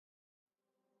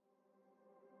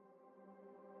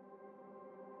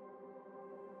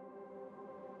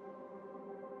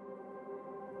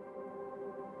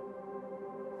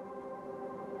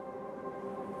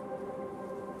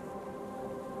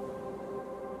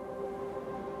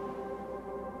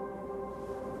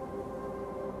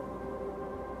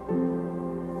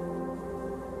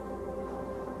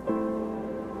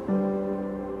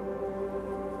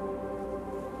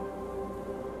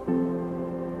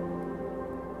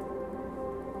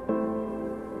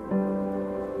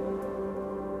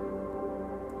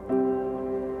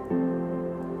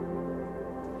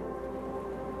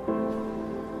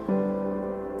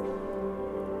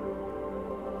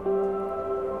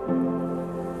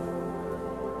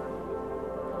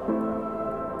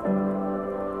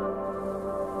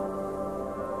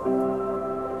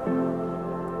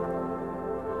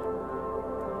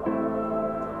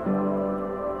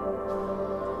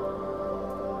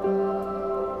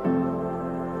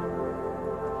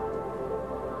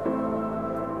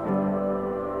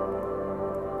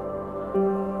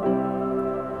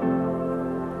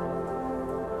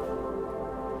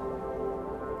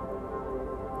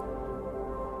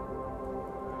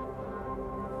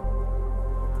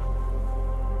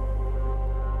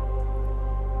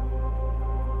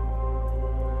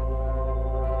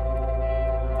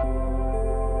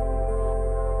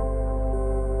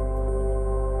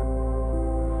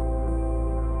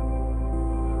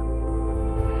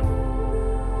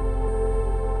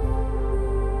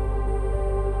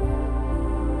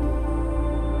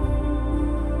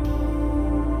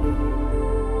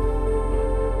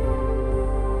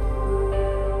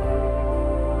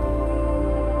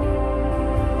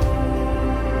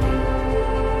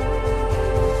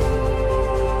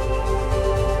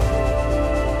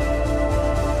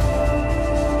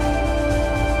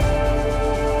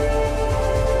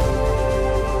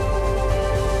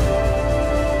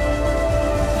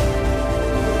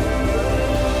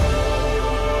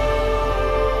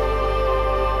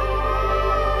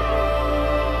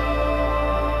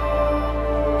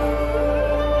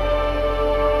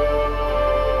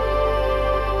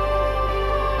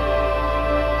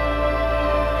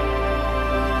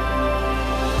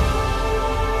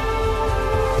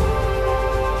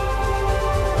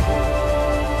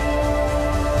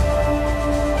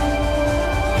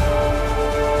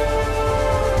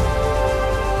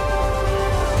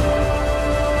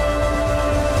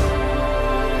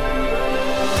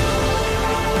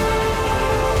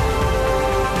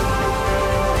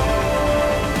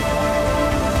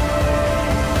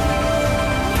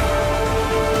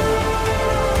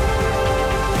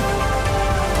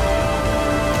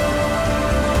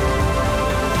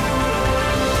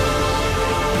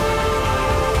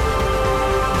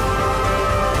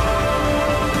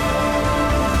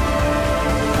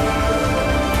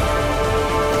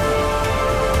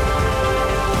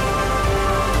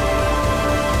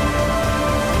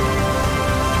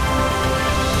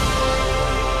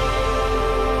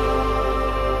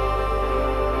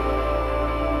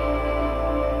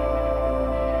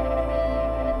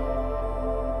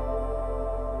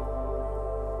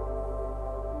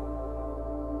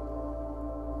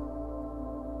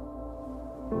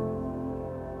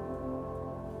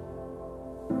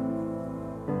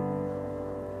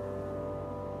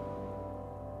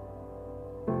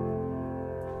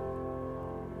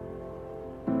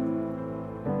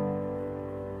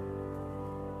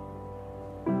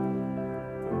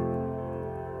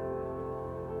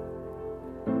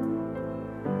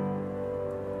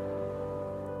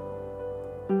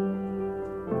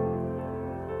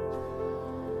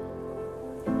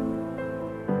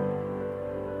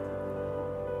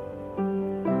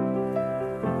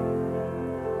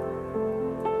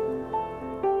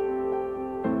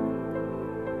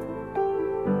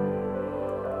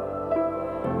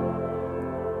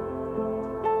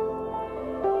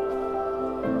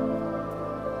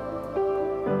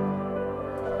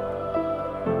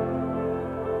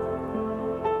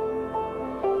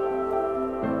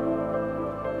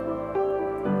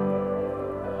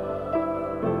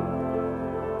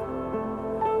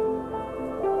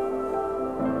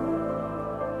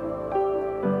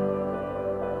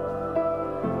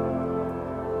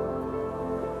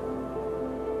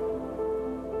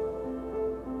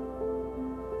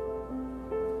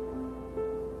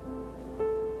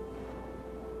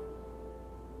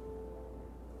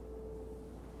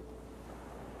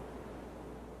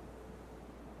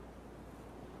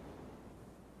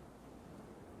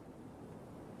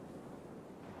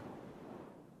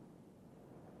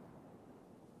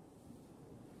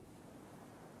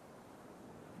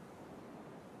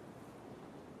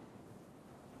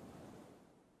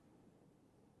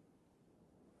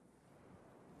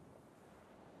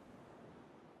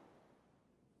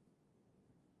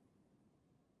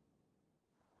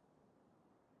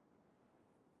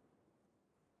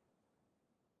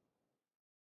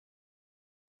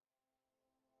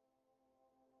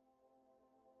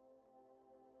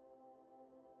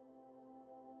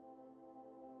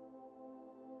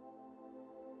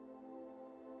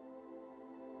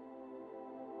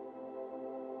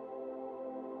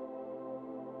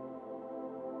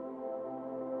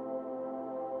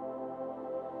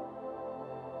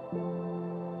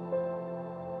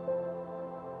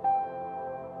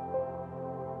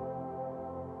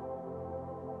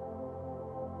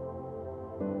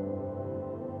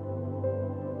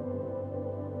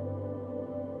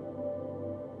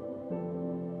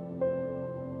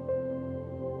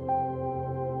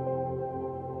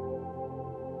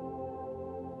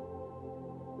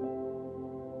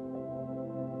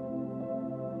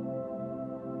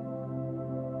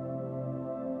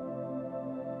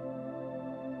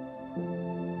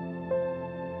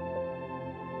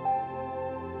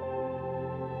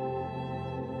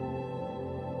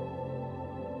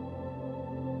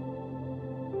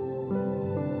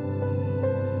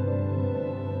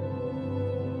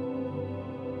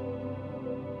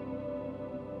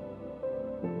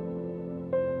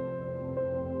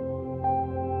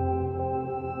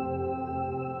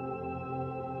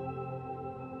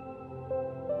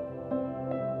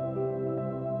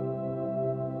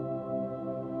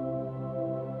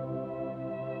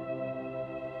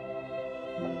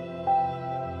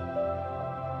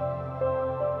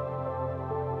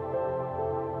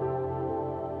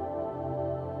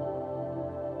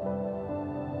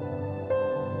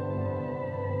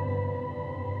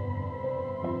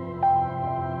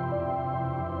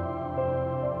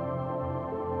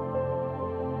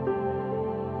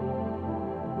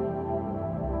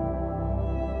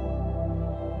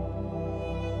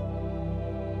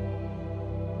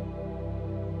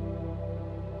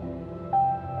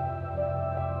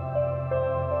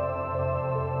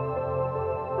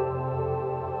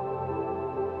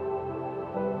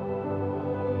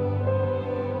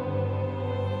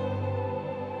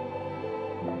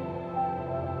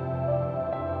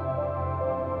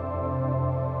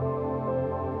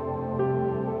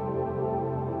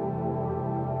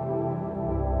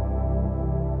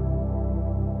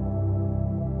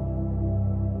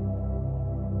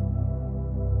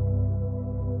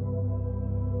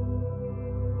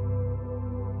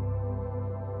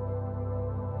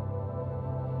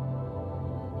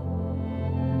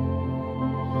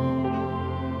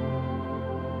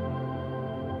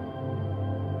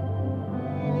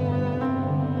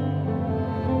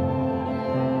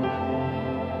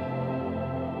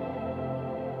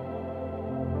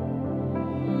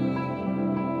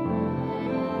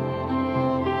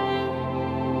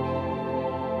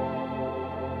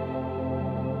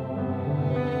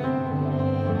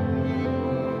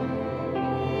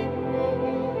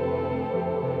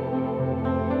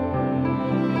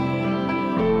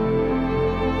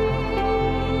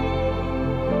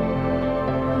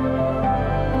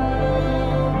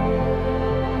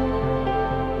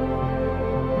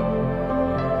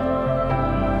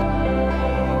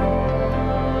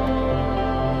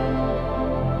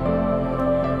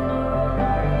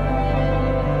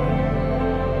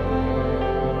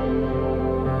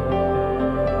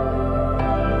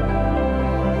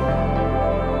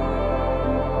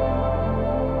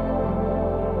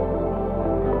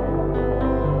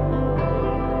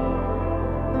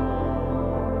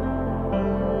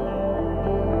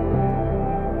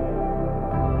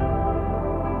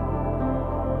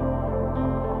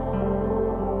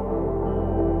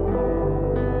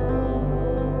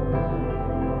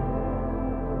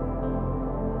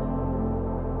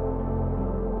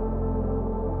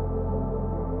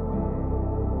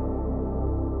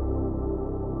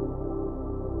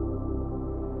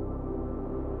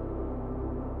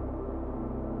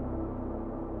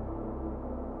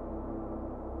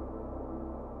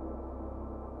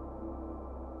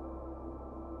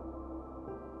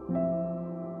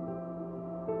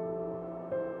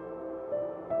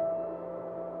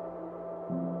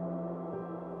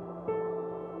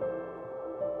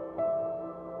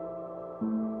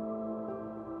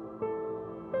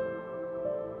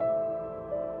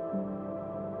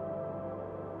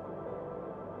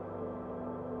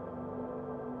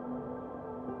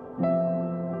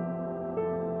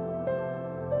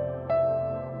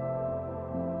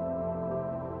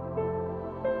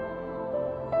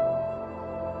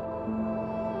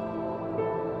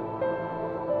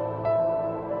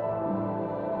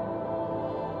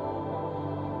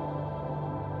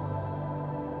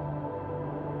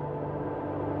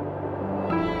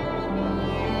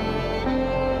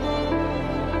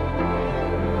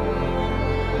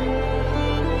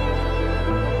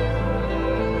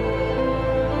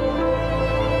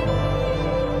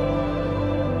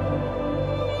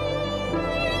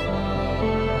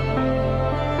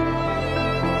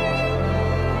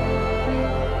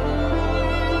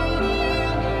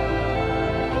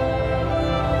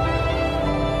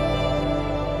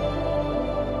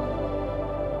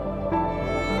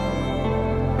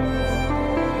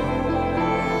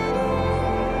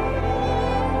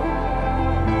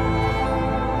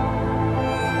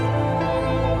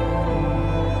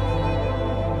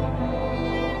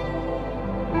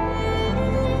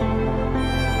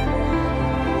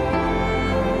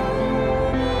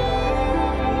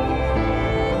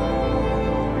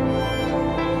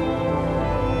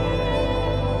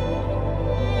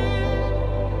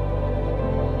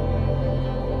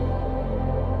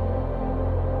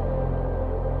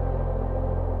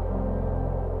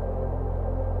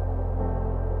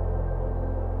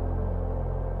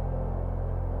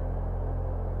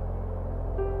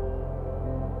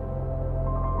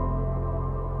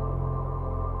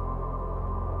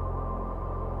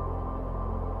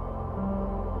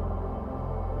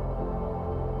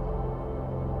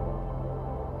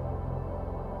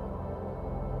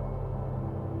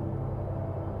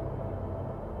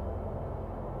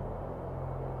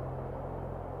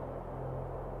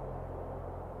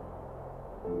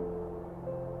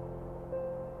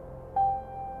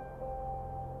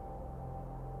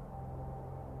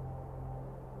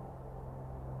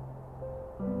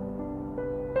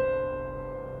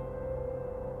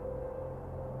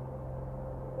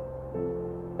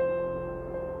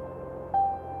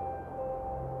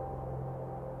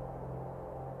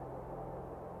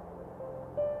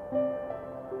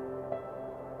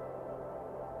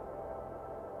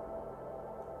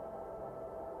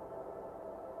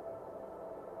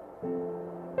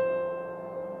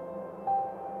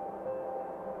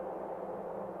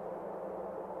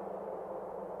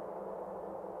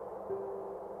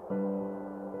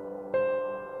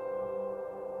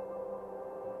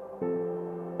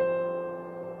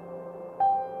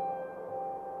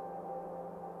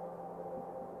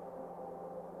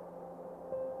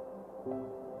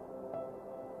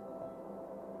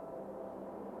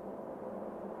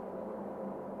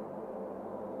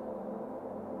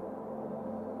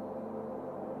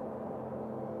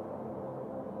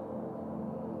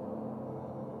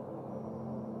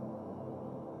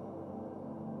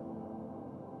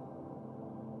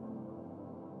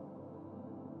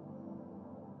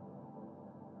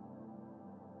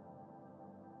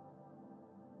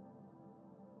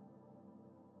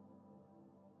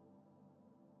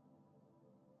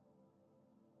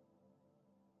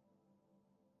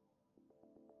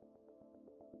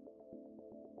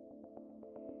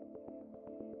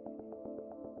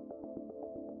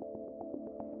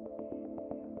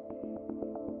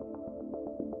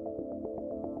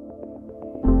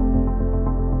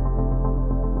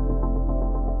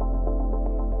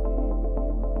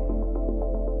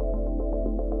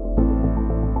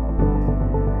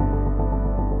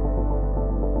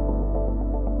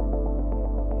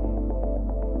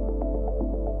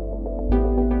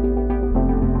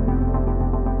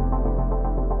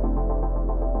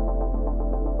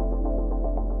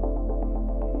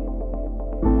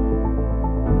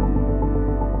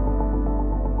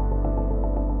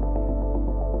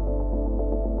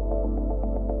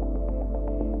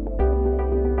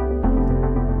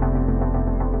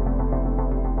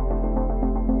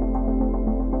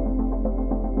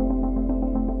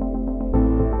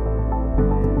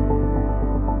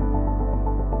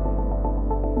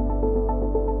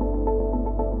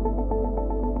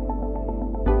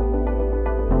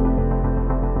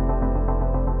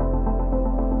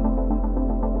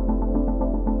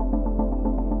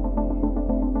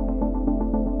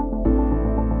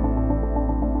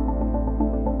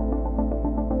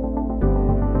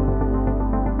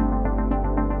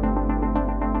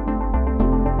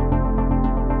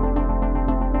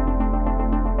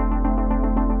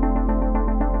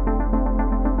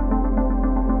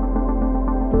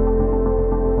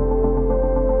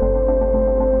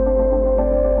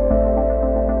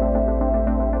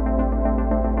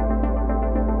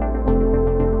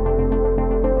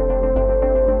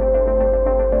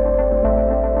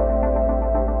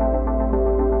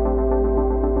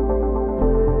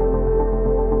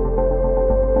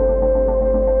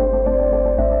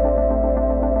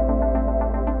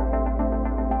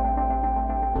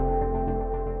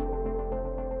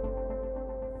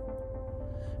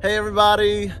Hey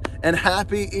everybody, and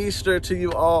happy Easter to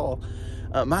you all.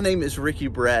 My name is Ricky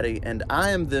Braddy, and I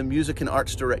am the Music and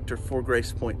Arts Director for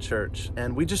GracePointe Church.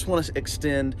 And we just want to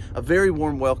extend a very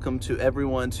warm welcome to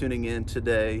everyone tuning in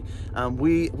today.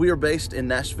 We are based in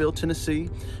Nashville, Tennessee,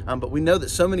 but we know that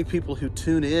so many people who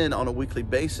tune in on a weekly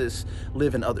basis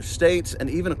live in other states and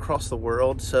even across the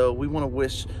world. So we want to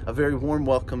wish a very warm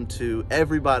welcome to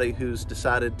everybody who's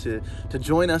decided to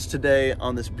join us today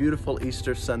on this beautiful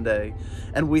Easter Sunday.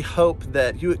 And we hope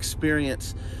that you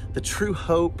experience the true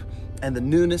hope and the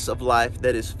newness of life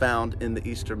that is found in the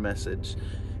Easter message.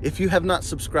 If you have not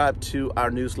subscribed to our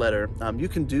newsletter, you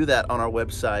can do that on our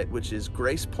website, which is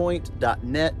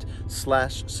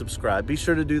gracepointe.net/subscribe. Be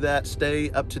sure to do that.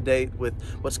 Stay up to date with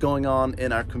what's going on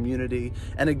in our community.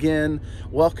 And again,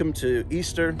 welcome to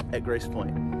Easter at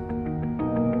GracePointe.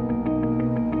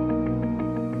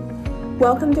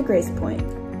 Welcome to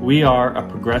GracePointe. We are a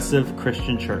progressive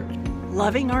Christian church,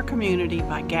 loving our community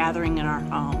by gathering in our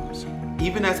homes.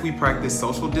 Even as we practice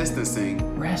social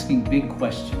distancing, we're asking big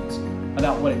questions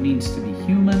about what it means to be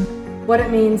human, what it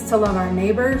means to love our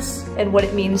neighbors, and what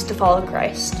it means to follow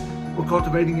Christ. We're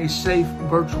cultivating a safe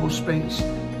virtual space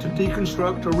to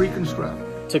deconstruct or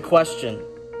reconstruct, to question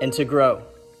and to grow.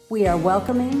 We are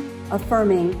welcoming,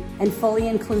 affirming, and fully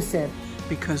inclusive.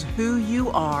 Because who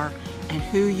you are and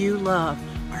who you love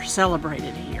are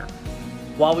celebrated here.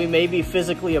 While we may be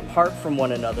physically apart from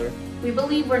one another, we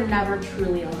believe we're never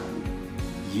truly alone.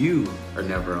 You are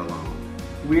never alone.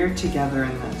 We're together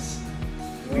in this.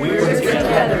 We're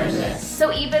togetherness.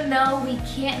 So even though we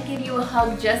can't give you a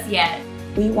hug just yet,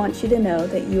 we want you to know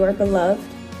that you are beloved,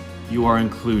 you are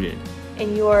included,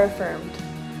 and you are affirmed.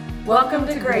 Welcome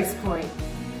to GracePointe.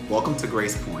 Welcome to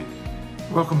GracePointe.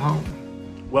 Welcome home.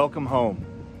 Welcome home.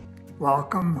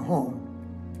 Welcome home.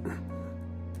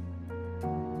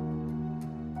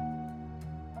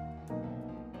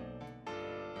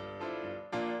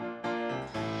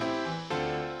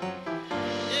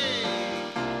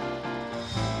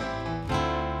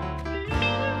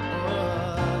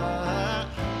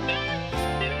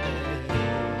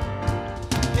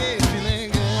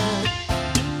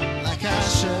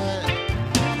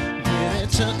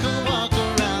 Took a walk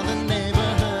around the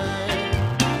neighborhood,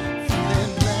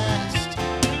 feeling blessed,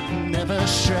 never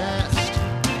stressed.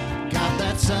 Got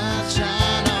that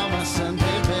sunshine on my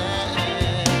Sunday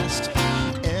best.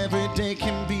 Every day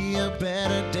can be a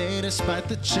better day despite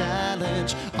the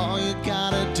challenge. All you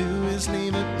gotta do is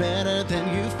leave it better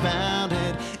than you found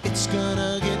it. It's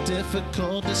gonna get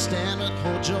difficult to stand but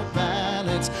hold your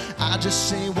balance. I just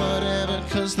say whatever,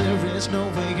 cause there is no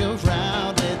way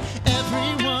around it.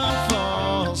 Everyone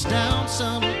falls down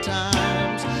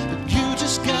sometimes, but you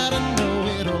just gotta know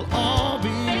it'll all be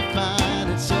fine.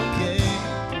 It's okay,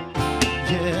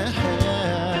 yeah,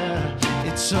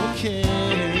 it's okay,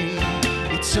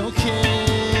 it's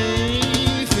okay.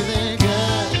 Feeling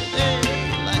good, hey,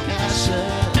 like I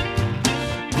should.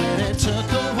 When it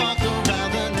took a walk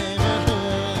around the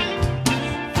neighborhood,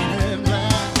 feeling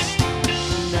blessed,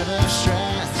 never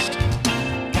stressed.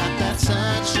 Got that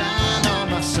sunshine on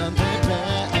my Sunday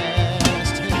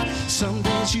best. Some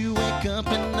days you wake up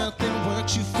and nothing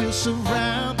works, you feel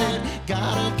surrounded.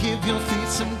 Gotta give your feet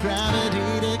some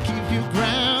gravity to keep you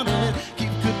grounded.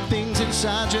 Keep good things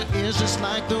inside your ears just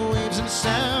like the waves and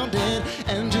sound it.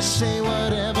 And just say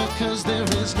whatever, cause there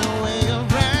is no way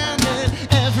around it.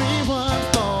 Everyone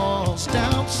falls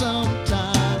down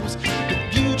sometimes,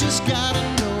 but you just gotta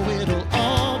know it'll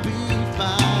all be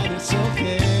fine. It's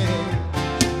okay,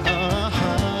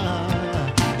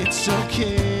 it's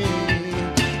okay,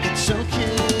 it's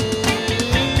okay.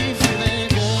 Feeling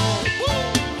good, woo,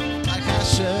 like I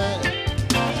should.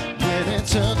 When it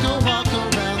took a walk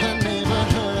around the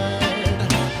neighborhood,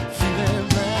 feeling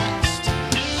blessed,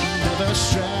 never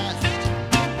stressed.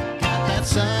 Got that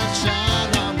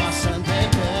sunshine on my Sunday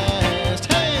best.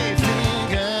 Hey, feeling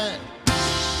good,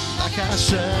 like I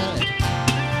should.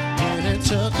 When it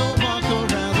took a walk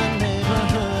around the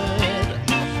neighborhood,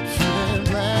 feeling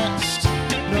blessed,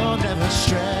 no, never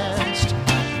stressed.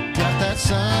 Got that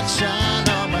sunshine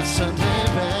on my Sunday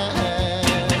best.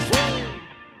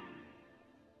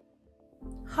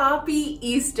 Happy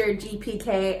Easter,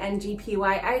 GPK and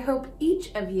GPY. I hope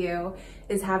each of you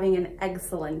is having an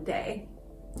excellent day.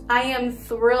 I am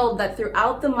thrilled that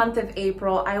throughout the month of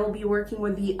April, I will be working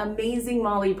with the amazing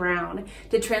Molly Brown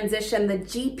to transition the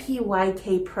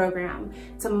GPYK program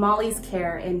to Molly's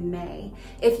Care in May.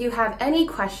 If you have any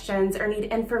questions or need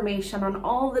information on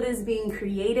all that is being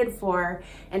created for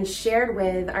and shared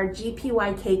with our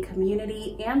GPYK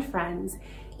community and friends,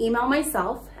 email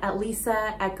myself at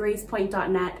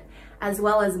lisa@gracepointe.net as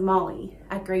well as Molly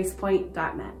at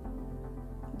gracepointe.net.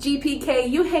 GPK,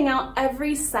 you hang out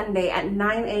every Sunday at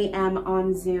 9 a.m.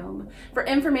 on Zoom. For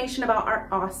information about our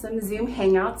awesome Zoom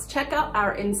hangouts, check out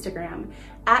our Instagram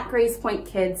at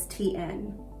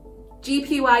GracePointeKidsTN.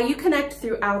 GPY, you connect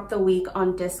throughout the week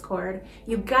on Discord.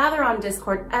 You gather on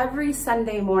Discord every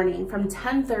Sunday morning from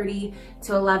 10:30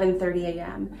 to 11:30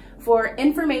 a.m. For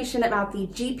information about the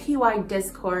GPY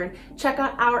Discord, check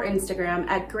out our Instagram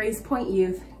at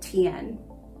GracePointeYouthTN.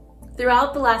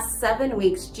 Throughout the last 7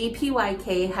 weeks,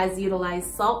 GPYK has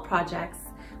utilized SALT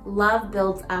Project's Love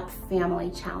Builds Up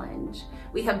Family Challenge.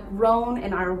 We have grown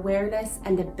in our awareness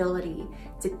and ability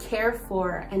to care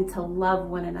for and to love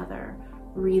one another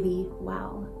really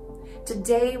well.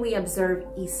 Today we observe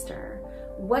Easter.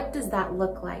 What does that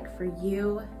look like for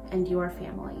you and your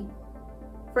family?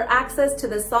 For access to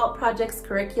the SALT Project's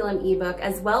curriculum ebook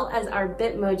as well as our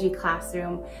Bitmoji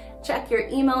classroom, check your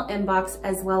email inbox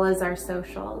as well as our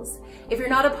socials. If you're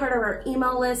not a part of our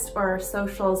email list or our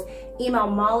socials, email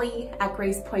Molly at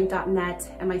gracepointe.net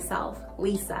and myself,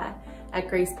 Lisa at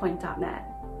gracepointe.net.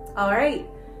 All right,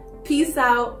 peace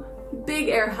out, big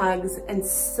air hugs, and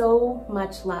so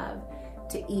much love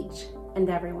to each and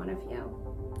every one of you.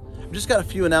 I've just got a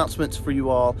few announcements for you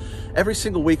all. Every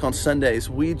single week on Sundays,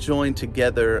 we join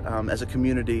together as a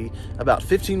community about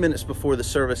 15 minutes before the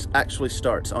service actually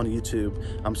starts on YouTube.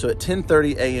 So at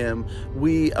 10:30 a.m.,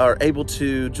 we are able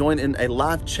to join in a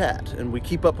live chat, and we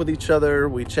keep up with each other,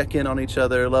 we check in on each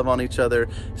other, love on each other,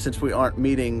 since we aren't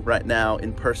meeting right now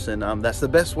in person. That's the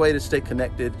best way to stay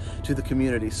connected to the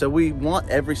community. So we want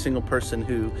every single person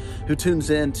who tunes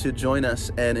in to join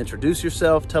us and introduce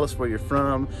yourself, tell us where you're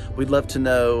from. We'd love to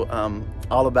know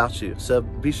all about you. So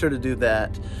be sure to do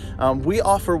that. We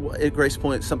offer at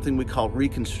GracePointe something we call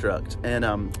Reconstruct, and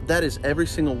that is every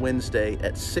single Wednesday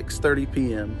at 6:30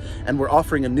 p.m. And we're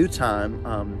offering a new time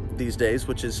these days,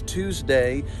 which is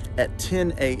Tuesday at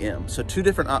 10 a.m. So 2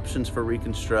 different options for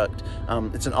Reconstruct.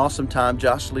 It's an awesome time.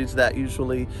 Josh leads that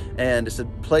usually, and it's a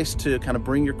place to kind of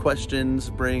bring your questions,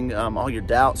 bring all your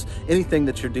doubts, anything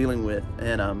that you're dealing with,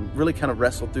 and really kind of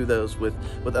wrestle through those with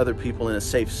other people in a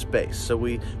safe space. So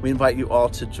we invite you all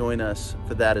to join us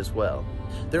for that as well.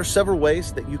 There are several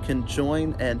ways that you can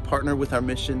join and partner with our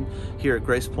mission here at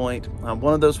GracePointe.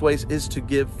 One of those ways is to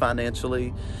give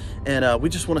financially, and we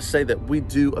just want to say that we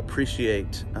do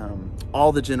appreciate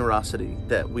all the generosity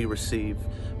that we receive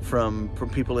from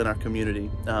people in our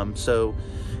community. So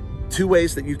 2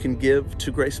 ways that you can give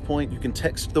to GracePointe. You can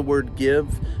text the word give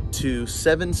to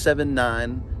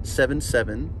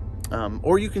 77977.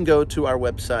 Or you can go to our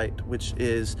website, which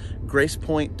is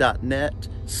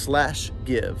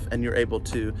gracepointe.net/give, and you're able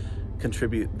to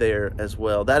contribute there as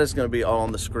well. That is going to be all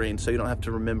on the screen, so you don't have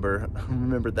to remember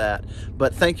that.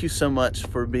 But thank you so much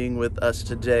for being with us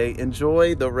today.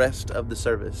 Enjoy the rest of the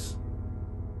service.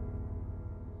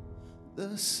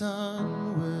 The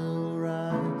sun will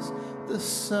rise, the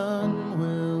sun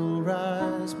will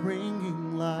rise,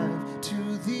 bringing life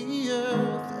to the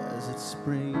earth as it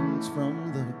springs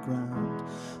from the ground.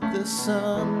 The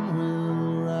sun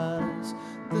will rise,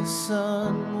 the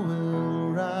sun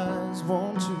will rise.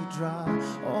 Won't you dry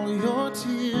all your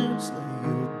tears, lay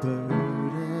your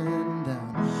burden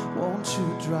down. Won't you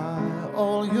dry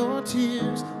all your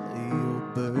tears, lay your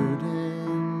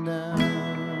burden down.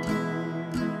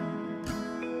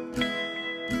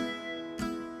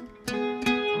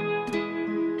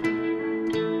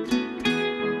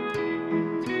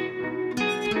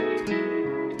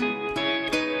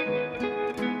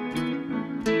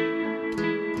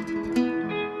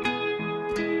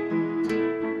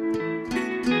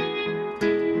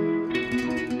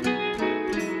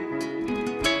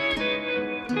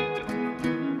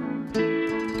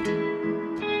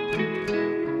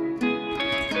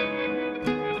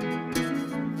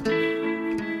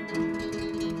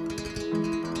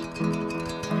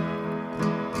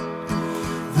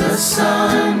 The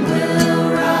sun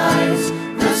will rise,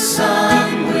 the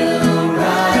sun will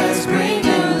rise,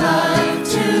 bringing life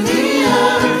to the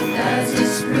earth as it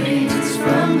springs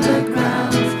from the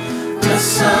ground. The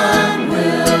sun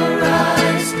will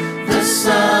rise, the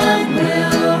sun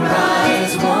will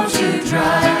rise. Won't you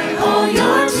dry all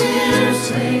your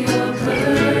tears, lay your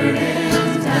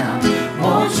burdens down.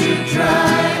 Won't you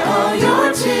dry all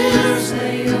your tears,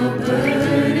 lay your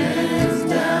burdens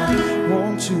down.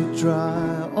 Won't you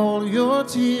dry all your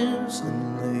tears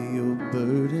and lay your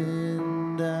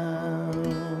burden down.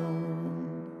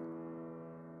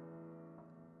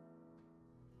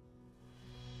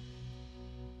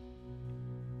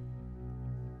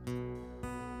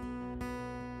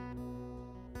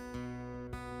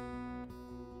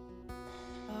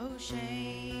 Oh,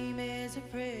 shame is a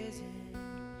prison,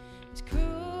 as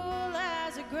cruel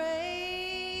as a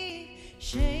grave.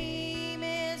 Shame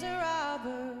is a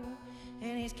robber,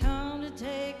 and he's come to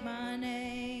take my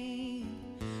name.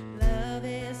 Love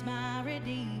is my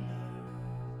redeemer,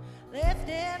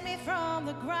 lifted me from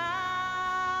the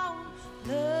ground.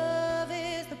 Love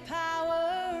is the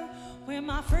power where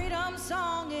my freedom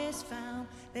song is found.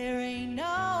 There ain't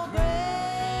no grave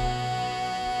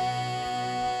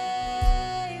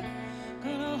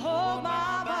gonna hold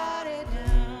my body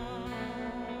down.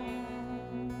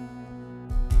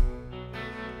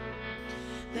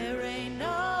 There ain't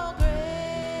no grave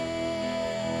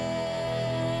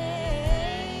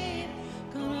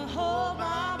gonna hold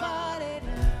my body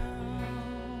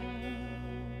down.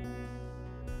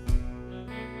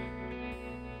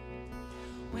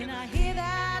 When I hear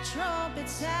that trumpet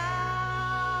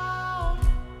sound,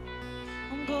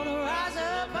 I'm gonna rise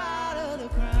up out of the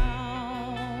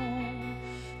ground.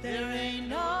 There ain't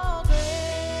no grave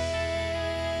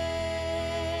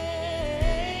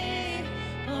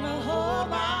gonna hold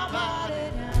my body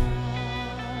down.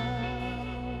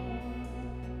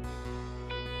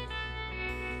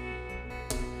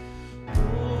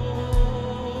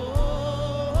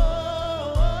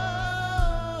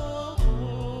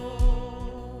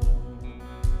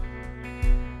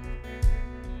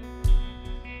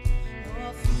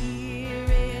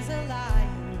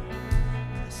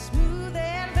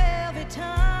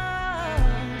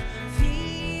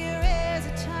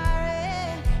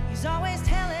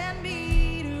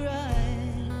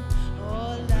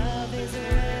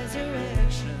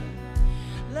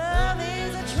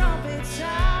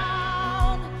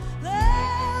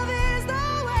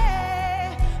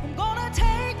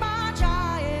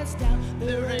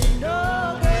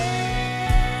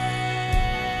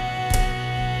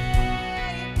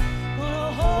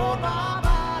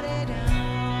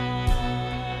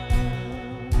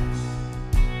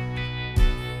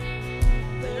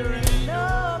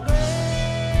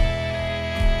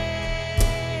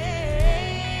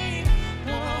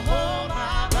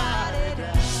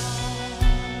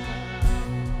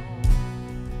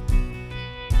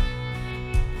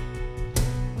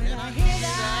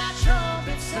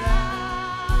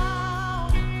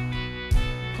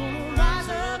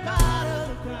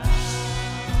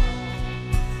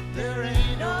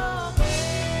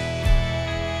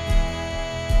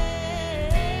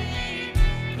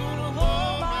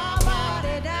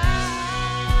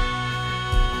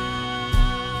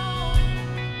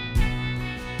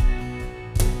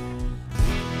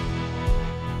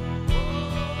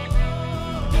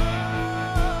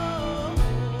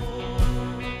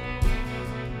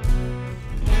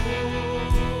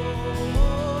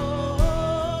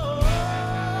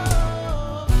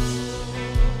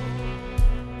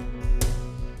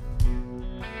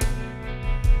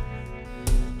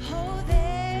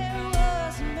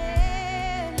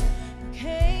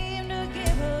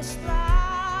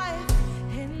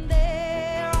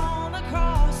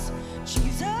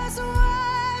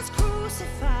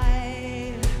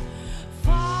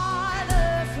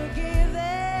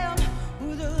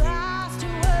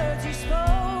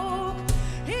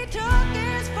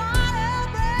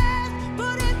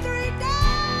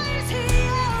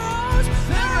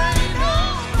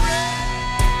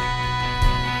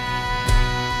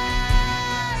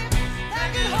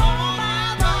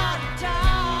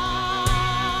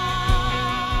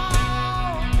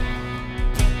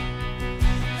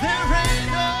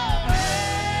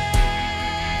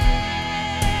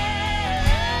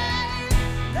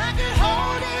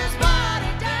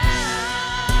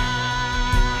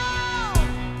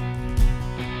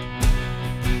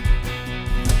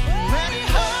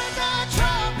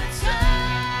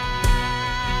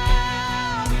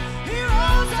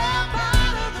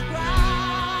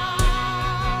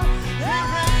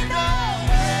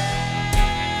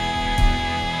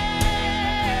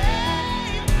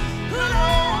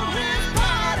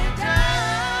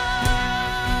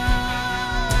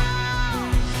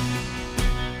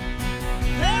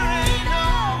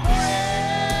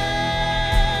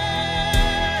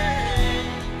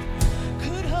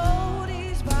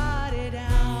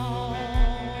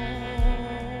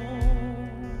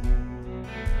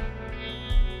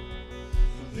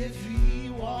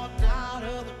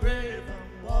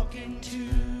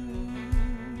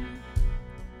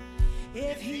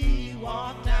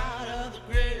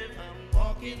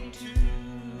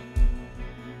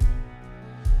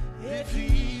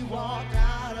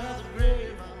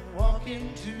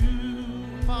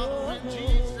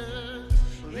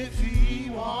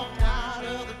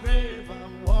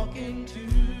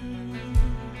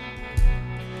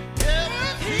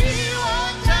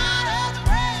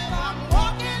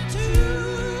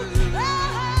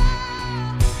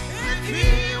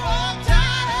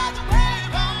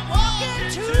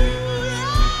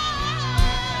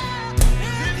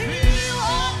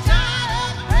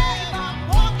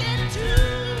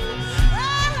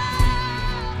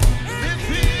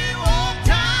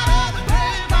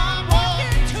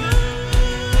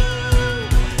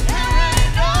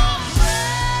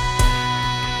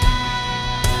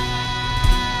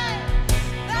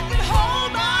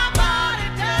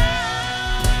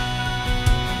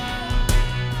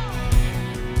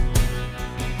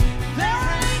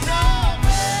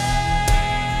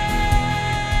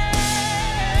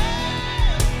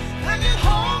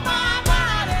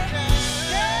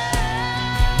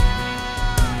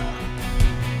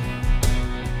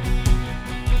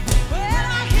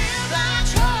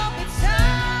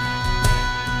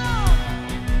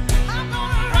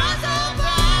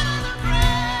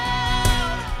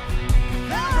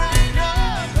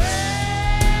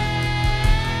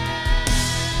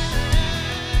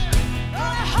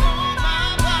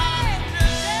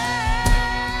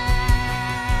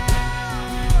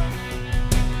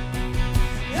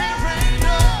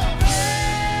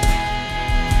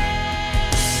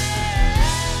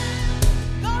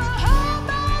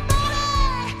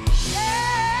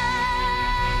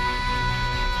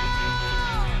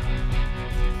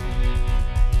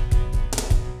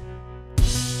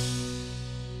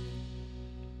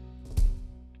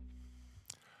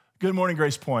 Good morning,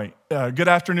 GracePointe. Good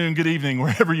afternoon, good evening,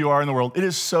 wherever you are in the world. It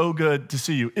is so good to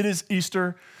see you. It is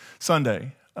Easter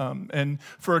Sunday. And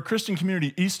for a Christian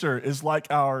community, Easter is like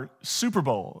our Super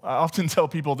Bowl. I often tell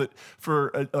people that for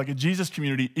a Jesus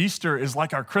community, Easter is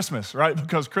like our Christmas, right?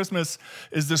 Because Christmas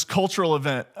is this cultural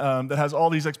event that has all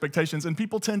these expectations, and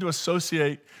people tend to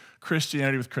associate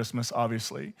Christianity with Christmas,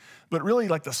 obviously. But really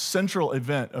like the central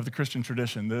event of the Christian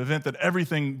tradition, the event that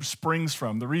everything springs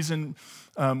from, the reason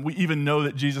we even know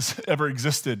that Jesus ever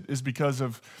existed is because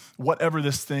of whatever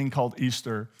this thing called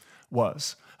Easter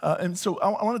was. And so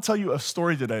I want to tell you a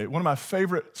story today, one of my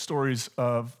favorite stories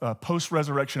of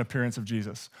post-resurrection appearance of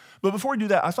Jesus. But before we do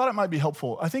that, I thought it might be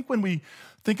helpful. I think when we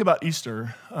think about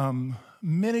Easter,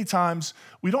 many times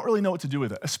we don't really know what to do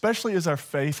with it, especially as our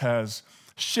faith has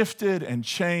shifted and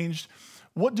changed.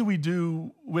 What do we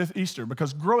do with Easter?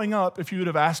 Because growing up, if you would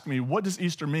have asked me, what does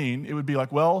Easter mean? It would be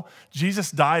like, well,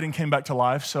 Jesus died and came back to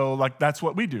life, so like that's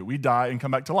what we do. We die and come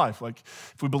back to life. Like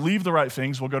if we believe the right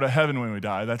things, we'll go to heaven when we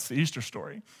die. That's the Easter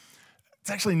story.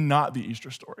 It's actually not the Easter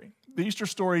story. The Easter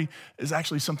story is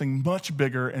actually something much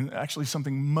bigger and actually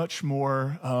something much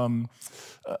more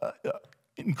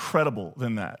incredible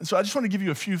than that. And so I just want to give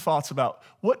you a few thoughts about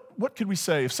what could we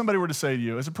say if somebody were to say to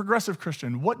you, as a progressive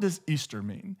Christian, what does Easter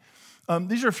mean?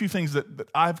 These are a few things that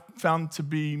I've found to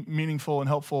be meaningful and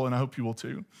helpful, and I hope you will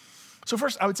too. So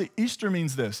first, I would say Easter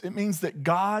means this. It means that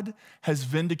God has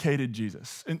vindicated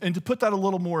Jesus. And to put that a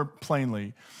little more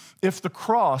plainly, if the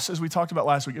cross, as we talked about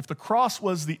last week, if the cross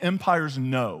was the empire's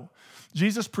no,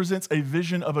 Jesus presents a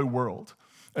vision of a world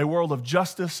of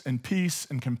justice and peace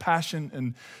and compassion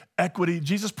and equity.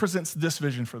 Jesus presents this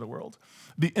vision for the world.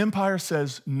 The empire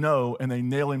says no, and they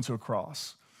nail him to a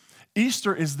cross.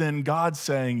 Easter is then God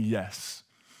saying yes.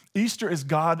 Easter is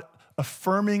God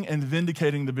affirming and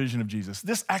vindicating the vision of Jesus.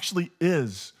 This actually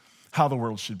is how the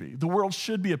world should be. The world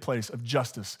should be a place of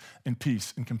justice and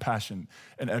peace and compassion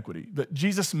and equity. That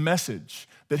Jesus' message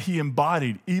that he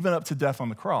embodied even up to death on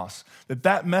the cross,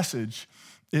 that message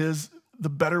is the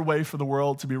better way for the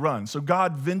world to be run. So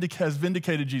God has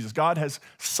vindicated Jesus. God has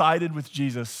sided with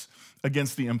Jesus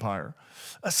against the empire.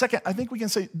 Second, I think we can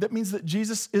say that means that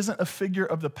Jesus isn't a figure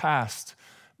of the past,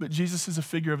 but Jesus is a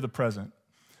figure of the present.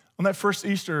 On that first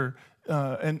Easter,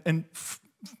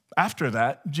 after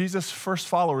that, Jesus' first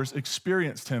followers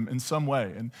experienced him in some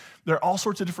way. And there are all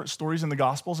sorts of different stories in the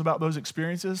Gospels about those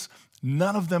experiences.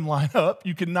 None of them line up.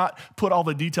 You cannot put all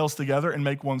the details together and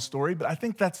make one story, but I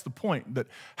think that's the point, that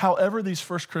however these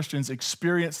first Christians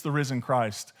experienced the risen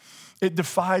Christ, it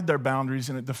defied their boundaries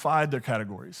and it defied their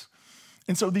categories.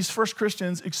 And so these first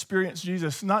Christians experienced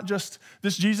Jesus, not just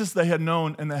this Jesus they had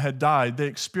known and that had died, they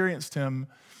experienced him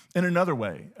in another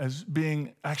way, as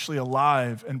being actually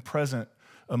alive and present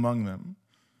among them.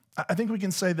 I think we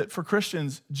can say that for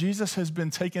Christians, Jesus has been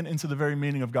taken into the very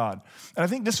meaning of God. And I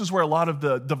think this is where a lot of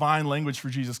the divine language for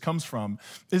Jesus comes from,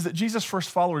 is that Jesus' first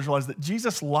followers realized that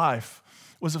Jesus' life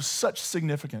was of such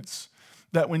significance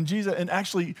that when Jesus, and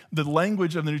actually the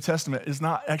language of the New Testament is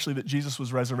not actually that Jesus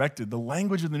was resurrected. The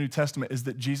language of the New Testament is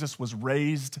that Jesus was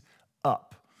raised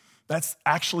up. That's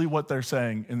actually what they're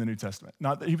saying in the New Testament.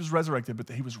 Not that he was resurrected, but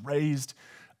that he was raised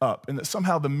up. And that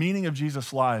somehow the meaning of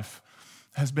Jesus' life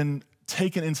has been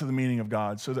taken into the meaning of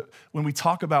God, so that when we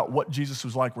talk about what Jesus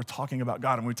was like, we're talking about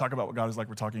God. And when we talk about what God is like,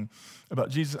 we're talking about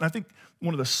Jesus. And I think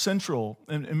one of the central,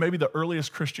 and maybe the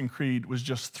earliest Christian creed was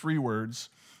just 3 words: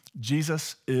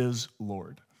 Jesus is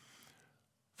Lord.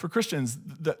 For Christians,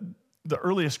 the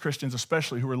earliest Christians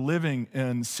especially, who were living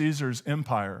in Caesar's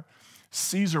empire,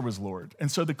 Caesar was Lord.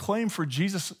 And so the claim for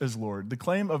Jesus as Lord, the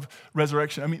claim of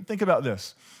resurrection, I mean, think about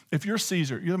this. If you're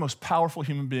Caesar, you're the most powerful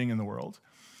human being in the world,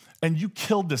 and you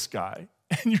killed this guy,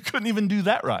 and you couldn't even do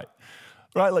that right?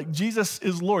 Like Jesus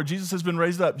is Lord. Jesus has been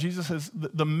raised up.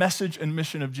 The message and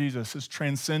mission of Jesus has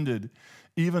transcended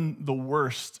even the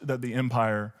worst that the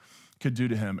empire could do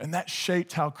to him. And that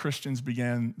shaped how Christians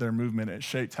began their movement. It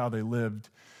shaped how they lived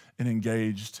and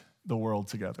engaged the world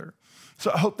together.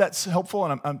 So I hope that's helpful,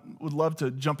 and I would love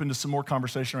to jump into some more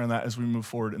conversation around that as we move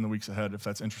forward in the weeks ahead, if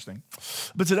that's interesting.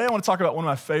 But today I want to talk about one of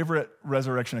my favorite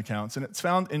resurrection accounts, and it's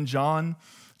found in John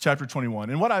chapter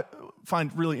 21. And what I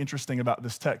find really interesting about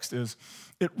this text is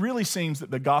it really seems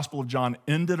that the Gospel of John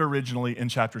ended originally in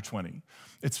chapter 20.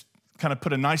 It's kind of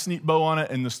put a nice, neat bow on it,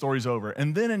 and the story's over.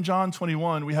 And then in John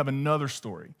 21, we have another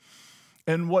story.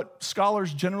 And what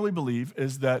scholars generally believe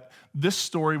is that this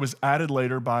story was added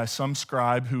later by some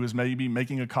scribe who is maybe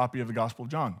making a copy of the Gospel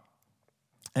of John.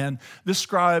 And this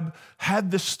scribe had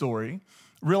this story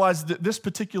realized that this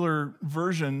particular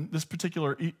version, this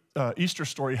particular Easter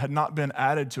story had not been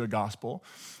added to a gospel.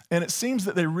 And it seems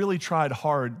that they really tried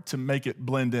hard to make it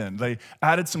blend in. They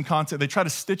added some content. They try to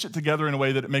stitch it together in a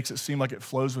way that it makes it seem like it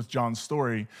flows with John's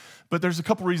story. But there's a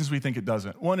couple reasons we think it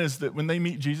doesn't. One is that when they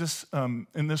meet Jesus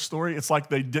in this story, it's like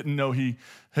they didn't know he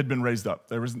had been raised up.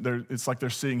 It's like they're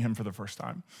seeing him for the first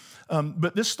time.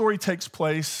 But this story takes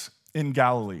place in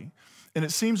Galilee. And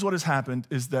it seems what has happened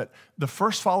is that the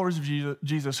first followers of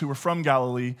Jesus who were from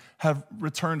Galilee have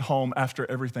returned home after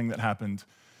everything that happened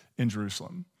in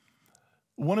Jerusalem.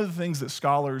 One of the things that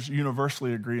scholars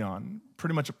universally agree on,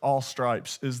 pretty much of all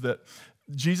stripes, is that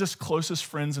Jesus' closest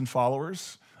friends and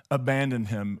followers abandoned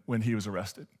him when he was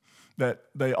arrested, that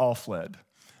they all fled.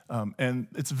 And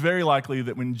it's very likely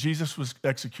that when Jesus was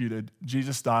executed,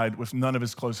 Jesus died with none of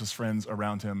his closest friends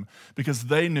around him because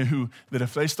they knew that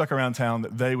if they stuck around town,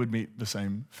 that they would meet the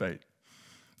same fate.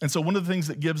 And so one of the things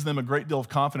that gives them a great deal of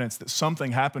confidence that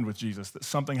something happened with Jesus, that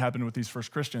something happened with these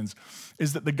first Christians,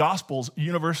 is that the Gospels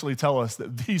universally tell us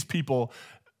that these people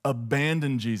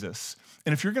abandoned Jesus.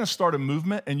 And if you're going to start a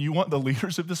movement and you want the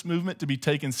leaders of this movement to be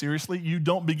taken seriously, you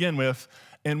don't begin with,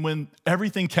 and when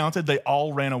everything counted, they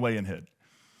all ran away and hid.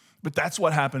 But that's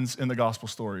what happens in the gospel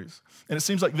stories. And it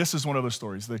seems like this is one of those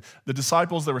stories. The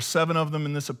disciples, there were 7 of them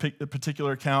in this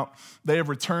particular account. They have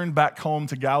returned back home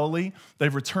to Galilee.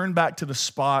 They've returned back to the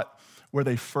spot where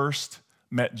they first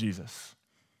met Jesus.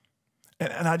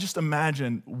 And I just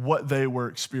imagine what they were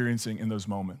experiencing in those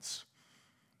moments.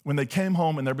 When they came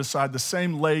home and they're beside the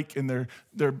same lake and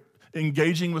they're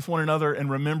engaging with one another and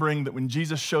remembering that when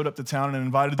Jesus showed up to town and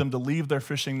invited them to leave their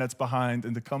fishing nets behind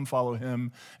and to come follow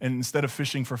him, and instead of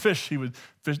fishing for fish, they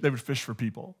would fish for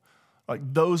people. Like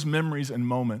those memories and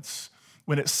moments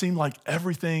when it seemed like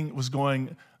everything was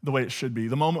going the way it should be.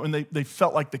 The moment when they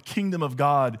felt like the kingdom of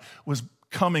God was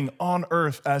coming on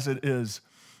earth as it is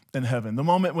in heaven. The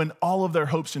moment when all of their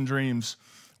hopes and dreams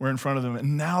were in front of them,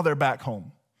 and now they're back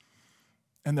home.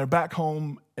 And they're back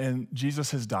home and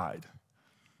Jesus has died.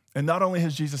 And not only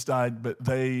has Jesus died, but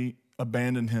they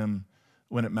abandoned him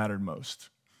when it mattered most.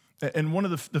 And one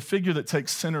of the figure that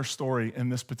takes center story in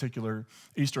this particular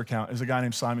Easter account is a guy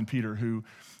named Simon Peter, who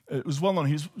was well known.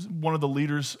 He's one of the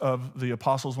leaders of the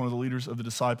apostles, one of the leaders of the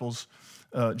disciples,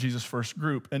 Jesus' first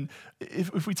group. And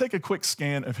if we take a quick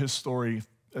scan of his story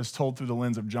as told through the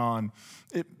lens of John,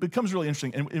 it becomes really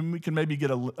interesting. And we can maybe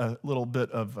get a little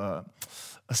bit of a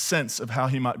sense of how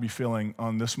he might be feeling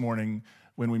on this morning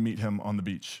when we meet him on the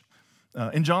beach.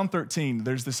 In John 13,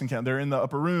 there's this encounter. They're in the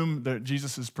upper room.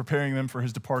 Jesus is preparing them for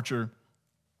his departure.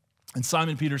 And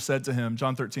Simon Peter said to him,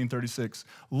 John 13:36,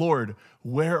 "Lord,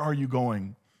 where are you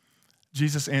going?"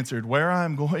 Jesus answered, "Where I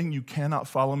am going, you cannot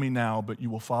follow me now, but you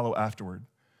will follow afterward."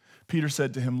 Peter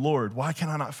said to him, "Lord, why can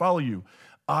I not follow you?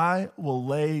 I will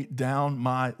lay down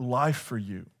my life for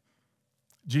you."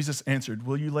 Jesus answered,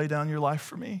 "Will you lay down your life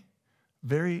for me?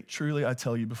 Very truly, I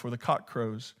tell you, before the cock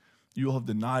crows, you will have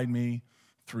denied me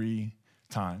 3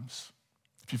 times.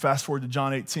 If you fast forward to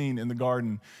John 18 in the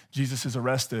garden, Jesus is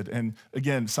arrested. And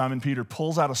again, Simon Peter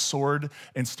pulls out a sword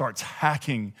and starts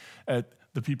hacking at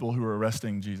the people who are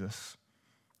arresting Jesus.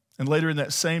 And later in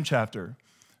that same chapter,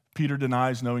 Peter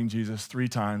denies knowing Jesus 3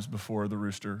 times before the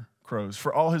rooster crows.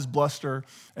 For all his bluster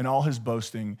and all his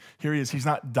boasting, here he is. He's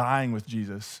not dying with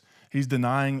Jesus. He's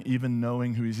denying even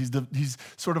knowing who he is. He's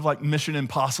sort of like Mission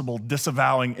Impossible,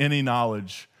 disavowing any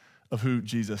knowledge of who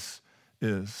Jesus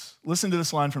is. Listen to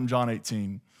this line from John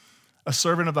 18. A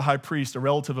servant of the high priest, a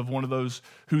relative of one of those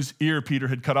whose ear Peter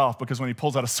had cut off, because when he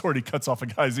pulls out a sword, he cuts off a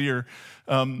guy's ear.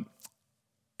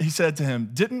 He said to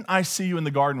him, "Didn't I see you in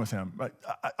the garden with him?" Right?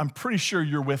 I'm pretty sure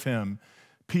you're with him.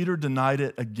 Peter denied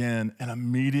it again, and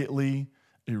immediately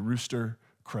a rooster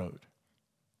crowed.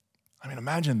 I mean,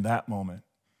 imagine that moment.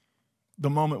 The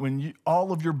moment when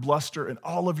all of your bluster and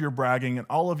all of your bragging and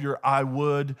all of your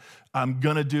I'm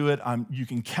gonna do it, you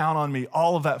can count on me,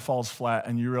 all of that falls flat,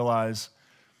 and you realize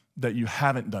that you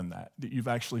haven't done that you've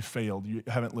actually failed, you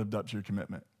haven't lived up to your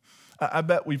commitment. I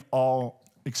bet we've all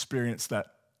experienced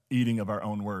that eating of our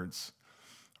own words,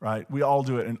 right? We all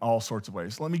do it in all sorts of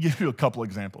ways. Let me give you a couple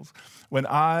examples. When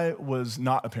I was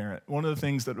not a parent, one of the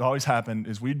things that always happened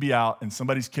is we'd be out and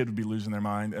somebody's kid would be losing their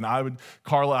mind, and I would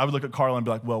look at Carla and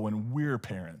be like, "Well, when we're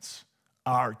parents,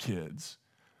 our kids,"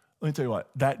 let me tell you what,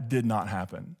 that did not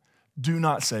happen. Do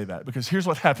not say that, because here's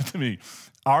what happened to me.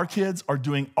 Our kids are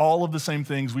doing all of the same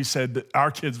things we said that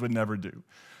our kids would never do.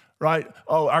 Right?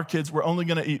 Oh, our kids, we're only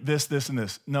going to eat this, this, and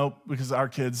this. No, because our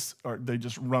kids, they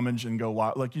just rummage and go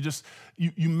wild. Like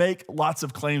you make lots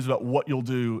of claims about what you'll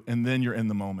do, and then you're in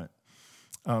the moment.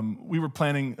 We were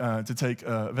planning to take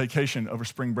a vacation over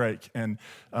spring break, and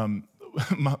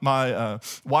my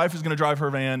wife was going to drive her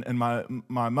van, and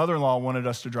my mother-in-law wanted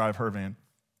us to drive her van.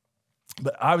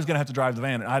 But I was going to have to drive the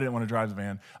van, and I didn't want to drive the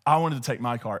van. I wanted to take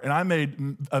my car. And I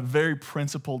made a very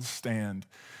principled stand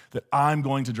that I'm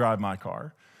going to drive my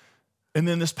car. And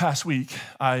then this past week,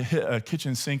 I hit a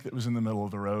kitchen sink that was in the middle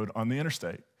of the road on the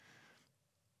interstate.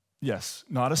 Yes,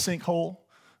 not a sinkhole,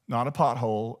 not a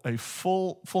pothole, a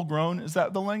full-grown, is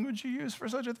that the language you use for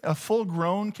such a thing? A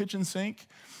full-grown kitchen sink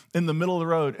in the middle of the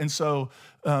road. And so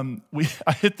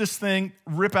I hit this thing,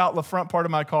 rip out the front part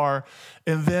of my car,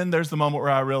 and then there's the moment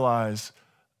where I realize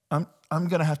I'm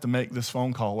going to have to make this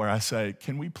phone call where I say,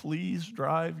 can we please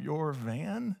drive your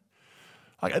van?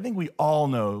 Like, I think we all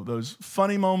know those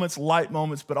funny moments, light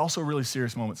moments, but also really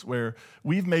serious moments where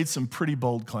we've made some pretty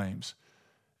bold claims,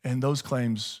 and those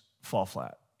claims fall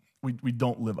flat. We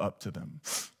don't live up to them.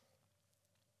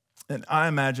 And I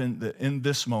imagine that in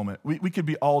this moment, we could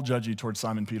be all judgy towards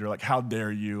Simon Peter, like, how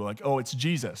dare you? Like, oh, it's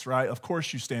Jesus, right? Of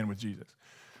course you stand with Jesus.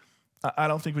 I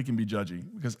don't think we can be judgy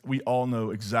because we all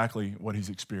know exactly what he's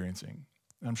experiencing.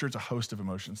 And I'm sure it's a host of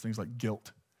emotions, things like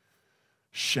guilt,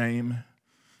 shame,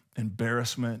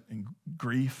 embarrassment, and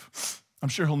grief. I'm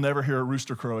sure he'll never hear a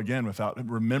rooster crow again without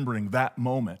remembering that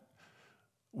moment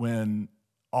when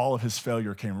all of his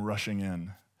failure came rushing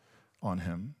in on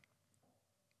him.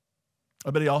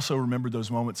 I bet he also remembered those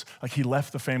moments, like he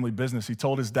left the family business. He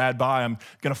told his dad, bye, I'm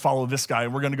going to follow this guy,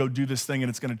 and we're going to go do this thing, and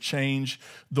it's going to change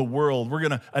the world. We're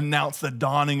going to announce the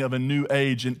dawning of a new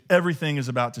age, and everything is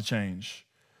about to change.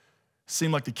 It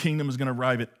seemed like the kingdom was going to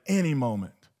arrive at any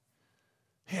moment.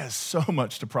 He has so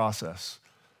much to process.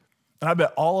 And I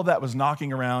bet all of that was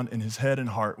knocking around in his head and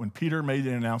heart when Peter made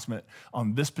the announcement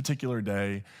on this particular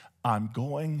day, I'm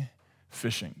going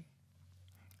fishing.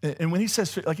 And when he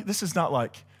says, like, this is not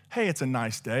like, hey, it's a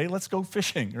nice day, let's go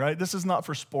fishing, right? This is not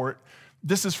for sport.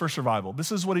 This is for survival.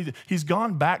 This is what he did. He's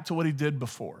gone back to what he did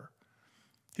before.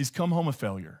 He's come home a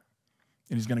failure,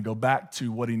 and he's going to go back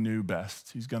to what he knew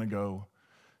best. He's going to go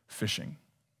fishing.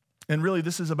 And really,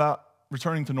 this is about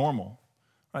returning to normal,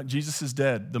 right? Jesus is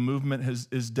dead. The movement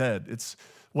is dead. It's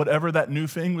whatever that new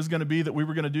thing was going to be that we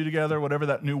were going to do together, whatever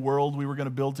that new world we were going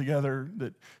to build together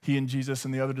that he and Jesus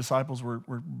and the other disciples were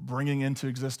bringing into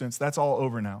existence, that's all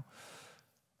over now.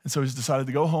 And so he's decided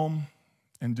to go home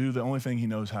and do the only thing he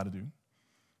knows how to do.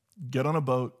 Get on a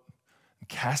boat,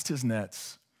 cast his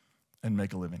nets, and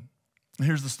make a living. And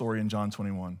here's the story in John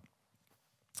 21.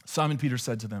 Simon Peter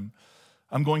said to them,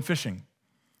 I'm going fishing.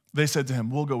 They said to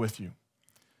him, we'll go with you.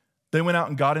 They went out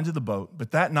and got into the boat,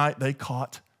 but that night they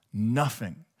caught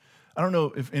nothing. I don't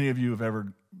know if any of you have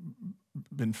ever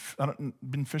been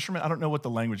fishermen. I don't know what the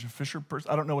language of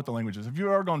I don't know what the language is. Have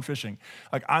you ever gone fishing?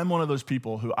 Like, I'm one of those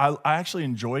people who I actually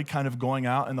enjoy kind of going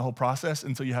out in the whole process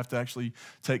until you have to actually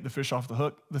take the fish off the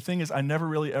hook. The thing is, I never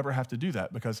really ever have to do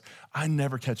that because I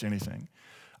never catch anything.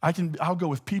 I'll go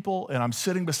with people, and I'm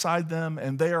sitting beside them,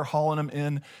 and they are hauling them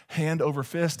in hand over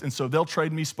fist, and so they'll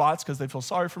trade me spots because they feel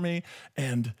sorry for me,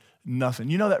 and nothing.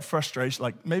 You know that frustration,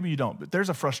 like maybe you don't, but there's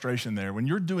a frustration there when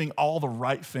you're doing all the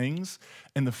right things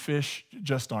and the fish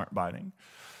just aren't biting.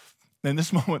 In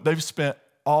this moment, they've spent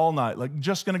all night, like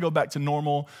just gonna go back to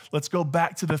normal. Let's go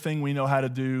back to the thing we know how to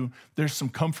do. There's some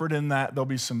comfort in that. There'll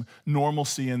be some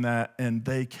normalcy in that, and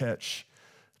they catch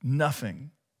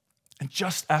nothing. And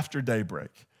just after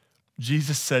daybreak,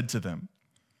 Jesus said to them,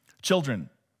 children,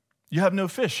 you have no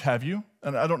fish, have you?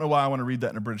 And I don't know why I want to read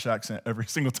that in a British accent every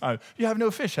single time. You have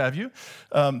no fish, have you?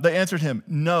 They answered him,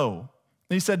 no.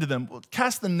 And he said to them, well,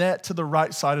 cast the net to the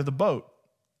right side of the boat,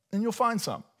 and you'll find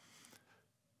some.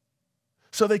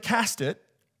 So they cast it,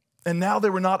 and now they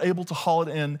were not able to haul it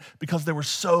in because there were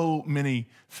so many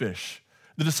fish.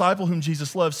 The disciple whom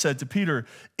Jesus loved said to Peter,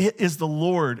 it is the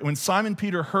Lord. And when Simon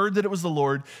Peter heard that it was the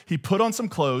Lord, he put on some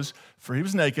clothes, for he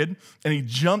was naked, and he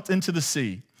jumped into the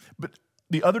sea. But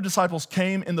the other disciples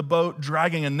came in the boat,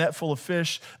 dragging a net full of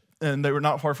fish, and they were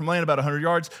not far from land, about 100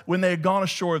 yards. When they had gone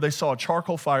ashore, they saw a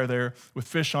charcoal fire there with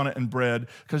fish on it and bread,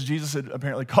 because Jesus had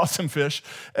apparently caught some fish.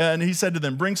 And he said to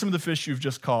them, bring some of the fish you've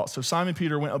just caught. So Simon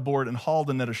Peter went aboard and hauled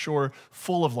the net ashore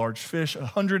full of large fish,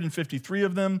 153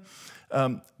 of them.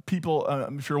 People,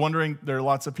 if you're wondering, there are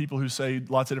lots of people who say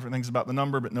lots of different things about the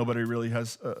number, but nobody really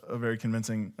has a very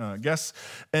convincing guess.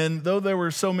 And though there were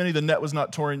so many, the net was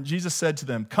not torn. Jesus said to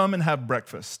them, come and have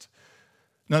breakfast.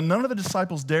 Now, none of the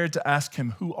disciples dared to ask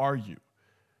him, who are you?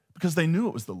 Because they knew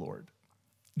it was the Lord.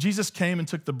 Jesus came and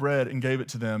took the bread and gave it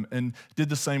to them and did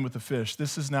the same with the fish.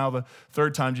 This is now the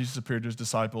third time Jesus appeared to his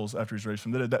disciples after he's raised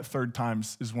from the dead. That third time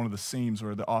is one of the seams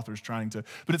where the author's trying to,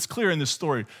 but it's clear in this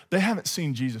story, they haven't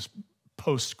seen Jesus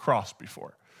post-cross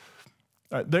before.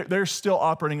 They're still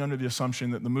operating under the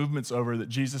assumption that the movement's over, that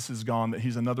Jesus is gone, that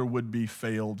he's another would-be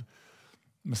failed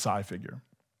Messiah figure.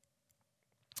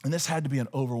 And this had to be an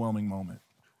overwhelming moment.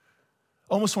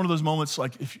 Almost one of those moments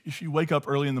like if you wake up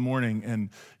early in the morning and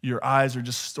your eyes are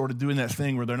just sort of doing that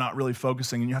thing where they're not really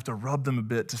focusing and you have to rub them a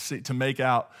bit to make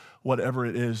out whatever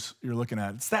it is you're looking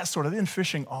at. It's that sort of, they've been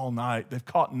fishing all night. They've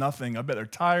caught nothing. I bet they're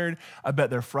tired. I bet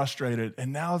they're frustrated.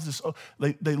 And now it's this,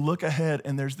 they look ahead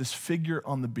and there's this figure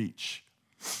on the beach.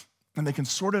 And they can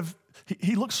sort of,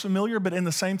 he looks familiar, but in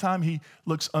the same time, he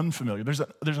looks unfamiliar. There's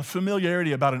a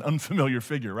familiarity about an unfamiliar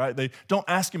figure, right? They don't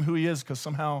ask him who he is because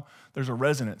somehow there's a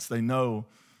resonance. They know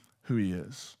who he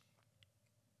is.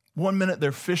 One minute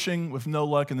they're fishing with no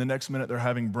luck, and the next minute they're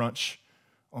having brunch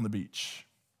on the beach.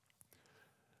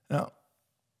 Now,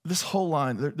 this whole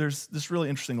line, there's this really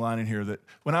interesting line in here that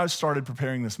when I started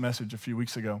preparing this message a few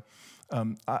weeks ago,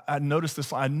 I noticed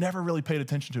this line. I never really paid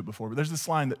attention to it before, but there's this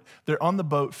line that they're on the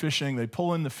boat fishing. They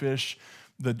pull in the fish.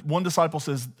 The one disciple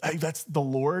says, "Hey, that's the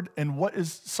Lord." And what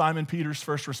is Simon Peter's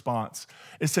first response?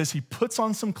 It says he puts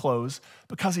on some clothes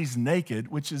because he's naked,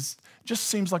 which just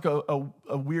seems like a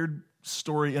weird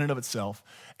story in and of itself.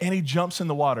 And he jumps in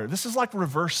the water. This is like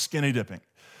reverse skinny dipping,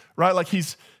 right? Like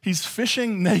he's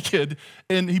fishing naked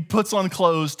and he puts on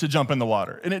clothes to jump in the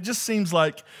water. And it just seems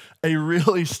like a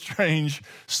really strange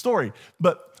story.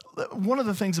 But one of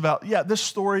the things about, this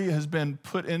story has been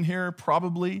put in here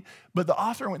probably, but the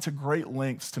author went to great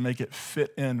lengths to make it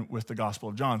fit in with the Gospel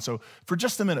of John. So for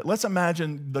just a minute, let's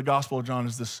imagine the Gospel of John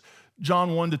is this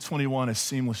John 1 to 21, a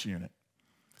seamless unit.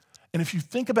 And if you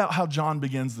think about how John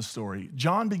begins the story,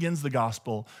 John begins the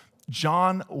Gospel,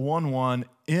 John 1:1,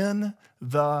 in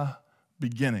the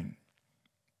beginning.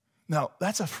 Now,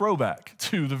 that's a throwback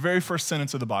to the very first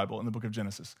sentence of the Bible in the book of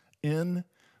Genesis, in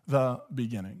the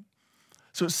beginning.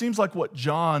 So it seems like what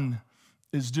John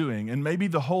is doing, and maybe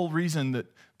the whole reason that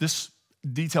this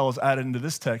detail is added into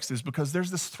this text is because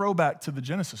there's this throwback to the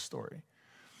Genesis story.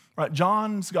 Right?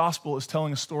 John's gospel is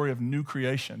telling a story of new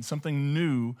creation. Something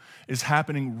new is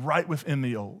happening right within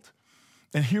the old.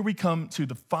 And here we come to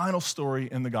the final story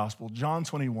in the gospel, John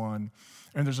 21,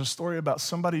 and there's a story about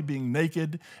somebody being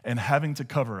naked and having to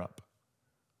cover up.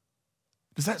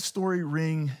 Does that story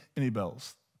ring any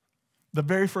bells? The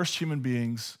very first human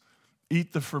beings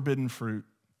eat the forbidden fruit,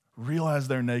 realize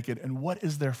they're naked, and what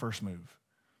is their first move?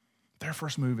 Their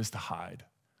first move is to hide.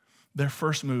 Their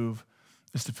first move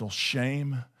is to feel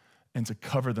shame and to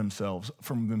cover themselves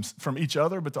from each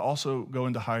other, but to also go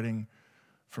into hiding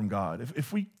from God.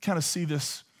 If we kind of see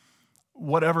this,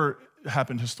 whatever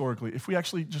happened historically, if we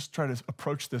actually just try to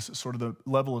approach this at sort of the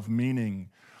level of meaning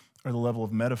or the level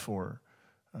of metaphor,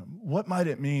 what might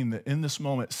it mean that in this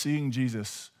moment, seeing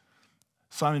Jesus,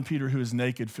 Simon Peter, who is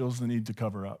naked, feels the need to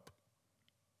cover up?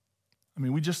 I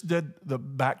mean, we just did the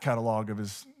back catalog of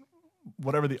his,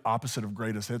 whatever the opposite of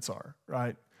greatest hits are,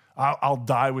 right? I'll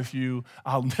die with you.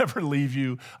 I'll never leave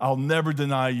you. I'll never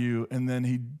deny you. And then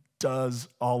he does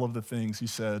all of the things he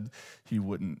said he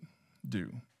wouldn't do.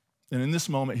 And in this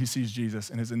moment, he sees Jesus,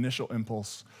 and his initial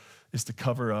impulse is to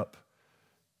cover up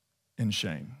in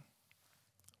shame,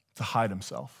 to hide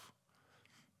himself.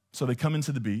 So they come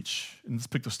into the beach, and let's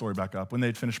pick the story back up. When they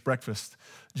had finished breakfast,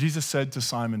 Jesus said to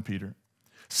Simon Peter,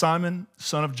 "Simon,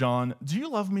 son of John, do you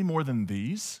love me more than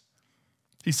these?"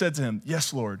 He said to him,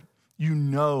 "Yes, Lord, you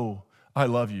know I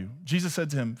love you." Jesus said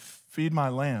to him, "Feed my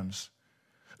lambs."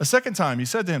 A second time, he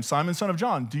said to him, "Simon, son of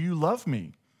John, do you love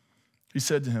me?" He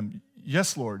said to him,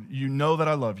 "Yes, Lord, you know that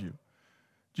I love you."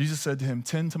 Jesus said to him,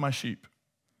 "Tend to my sheep."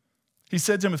 He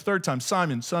said to him a third time,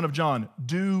 "Simon, son of John,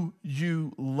 do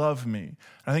you love me?" And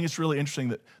I think it's really interesting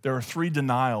that there are three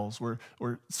denials where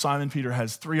Simon Peter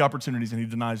has three opportunities and he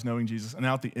denies knowing Jesus. And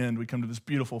now at the end, we come to this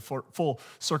beautiful full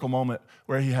circle moment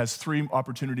where he has three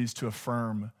opportunities to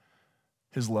affirm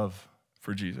his love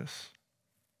for Jesus.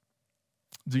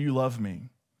 Do you love me?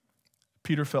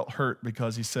 Peter felt hurt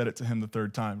because he said it to him the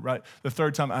third time, right? The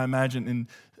third time, I imagine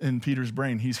in Peter's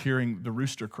brain, he's hearing the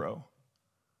rooster crow.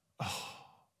 Oh,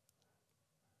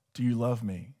 do you love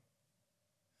me?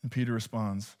 And Peter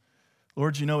responds,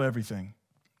 "Lord, you know everything.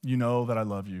 You know that I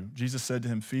love you." Jesus said to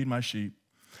him, "Feed my sheep.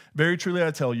 Very truly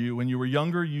I tell you, when you were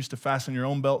younger, you used to fasten your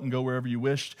own belt and go wherever you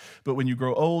wished. But when you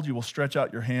grow old, you will stretch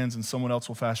out your hands and someone else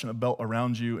will fashion a belt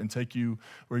around you and take you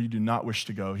where you do not wish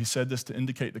to go." He said this to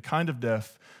indicate the kind of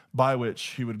death by which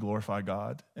he would glorify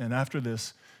God. And after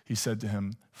this, he said to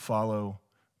him, "Follow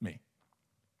me."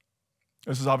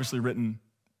 This is obviously written,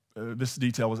 this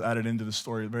detail was added into the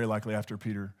story very likely after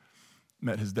Peter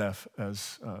met his death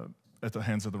at the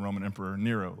hands of the Roman Emperor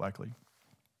Nero, likely.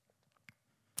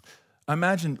 I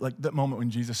imagine like that moment when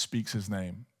Jesus speaks his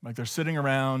name, Like they're sitting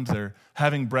around, they're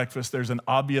having breakfast. There's an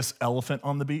obvious elephant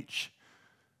on the beach.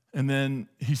 And then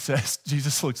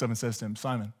Jesus looks up and says to him,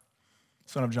 Simon,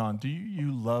 son of John, do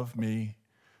you love me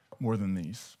more than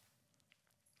these?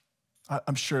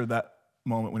 I'm sure that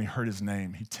moment when he heard his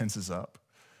name, he tenses up.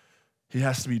 He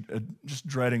has to be just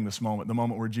dreading this moment, the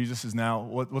moment where Jesus is now,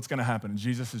 what's going to happen?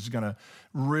 Jesus is going to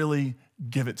really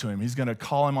give it to him. He's going to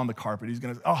call him on the carpet. He's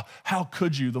going to, oh, how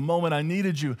could you? The moment I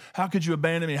needed you, how could you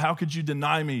abandon me? How could you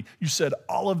deny me? You said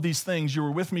all of these things. You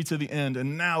were with me to the end,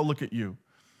 and now look at you.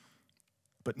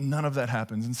 But none of that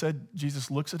happens. Instead,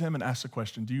 Jesus looks at him and asks a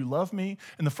question, do you love me?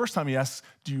 And the first time he asks,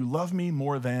 do you love me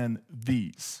more than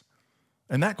these?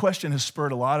 And that question has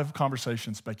spurred a lot of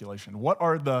conversation, speculation. What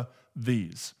are the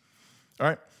these? All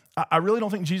right, I really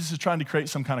don't think Jesus is trying to create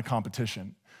some kind of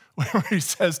competition where he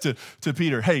says to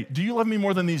Peter, hey, do you love me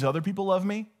more than these other people love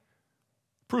me?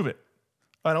 Prove it.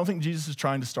 I don't think Jesus is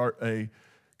trying to start a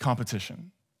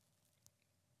competition.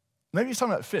 Maybe he's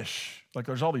talking about fish. Like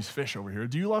there's all these fish over here.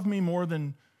 Do you love me more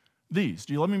than these?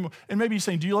 Do you love me more? And maybe he's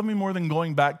saying, do you love me more than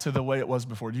going back to the way it was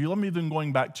before? Do you love me than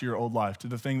going back to your old life, to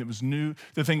the thing that was new,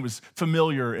 the thing that was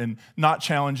familiar and not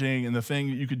challenging, and the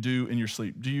thing that you could do in your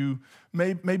sleep? Do you,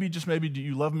 maybe, do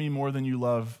you love me more than you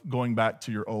love going back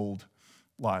to your old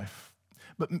life?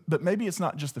 But maybe it's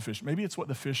not just the fish. Maybe it's what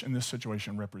the fish in this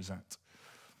situation represent.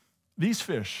 These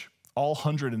fish, all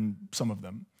 100 and some of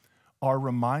them, are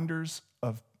reminders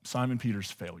of Simon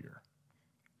Peter's failure.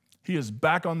 He is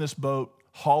back on this boat,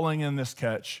 hauling in this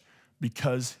catch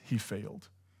because he failed.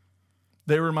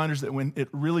 They were reminders that when it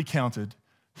really counted,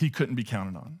 he couldn't be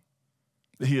counted on.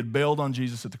 That he had bailed on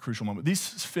Jesus at the crucial moment.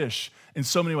 These fish, in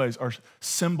so many ways, are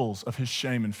symbols of his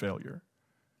shame and failure.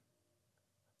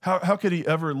 How could he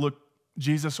ever look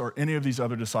Jesus or any of these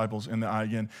other disciples in the eye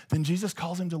again? Then Jesus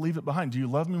calls him to leave it behind. Do you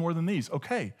love me more than these?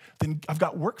 Okay, then I've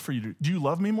got work for you to do. Do you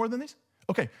love me more than these?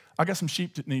 Okay, I got some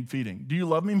sheep that need feeding. Do you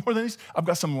love me more than these? I've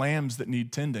got some lambs that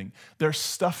need tending. There's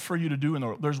stuff for you to do in the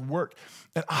world. There's work.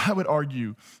 And I would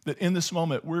argue that in this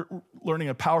moment, we're learning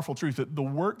a powerful truth, that the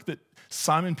work that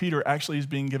Simon Peter actually is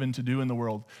being given to do in the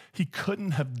world, he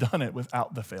couldn't have done it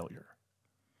without the failure.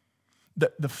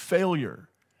 That the failure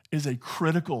is a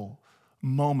critical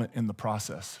moment in the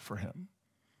process for him.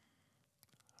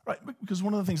 Right? Because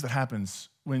one of the things that happens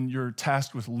when you're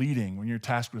tasked with leading, when you're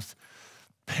tasked with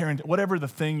parent, whatever the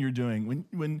thing you're doing,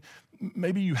 when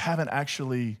maybe you haven't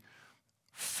actually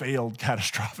failed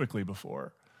catastrophically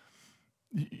before,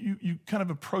 you kind of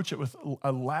approach it with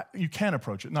you can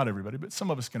approach it, not everybody, but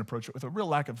some of us can approach it with a real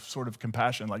lack of sort of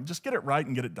compassion, like just get it right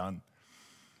and get it done.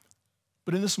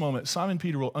 But in this moment, Simon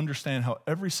Peter will understand how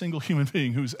every single human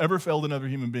being who's ever failed another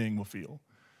human being will feel,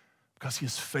 because he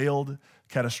has failed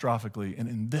catastrophically. And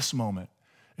in this moment,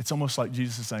 it's almost like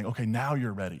Jesus is saying, okay, now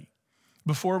you're ready.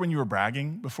 Before, when you were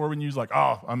bragging, before when you was like,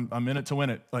 oh, I'm in it to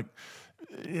win it, like,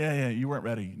 yeah, you weren't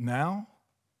ready. Now,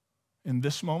 in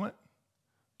this moment,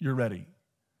 you're ready.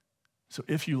 So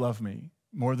if you love me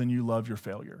more than you love your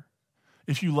failure,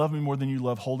 if you love me more than you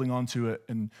love holding on to it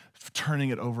and turning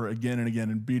it over again and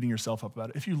again and beating yourself up about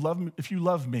it, if you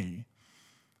love me,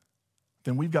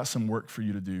 then we've got some work for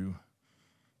you to do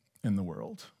in the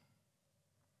world.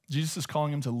 Jesus is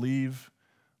calling him to leave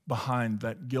behind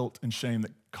that guilt and shame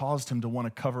that caused him to want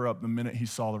to cover up the minute he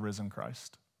saw the risen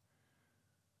Christ.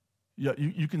 Yeah,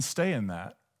 you can stay in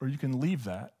that, or you can leave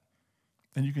that,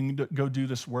 and you can go do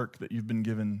this work that you've been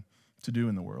given to do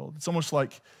in the world. It's almost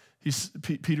like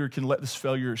Peter can let this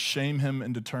failure shame him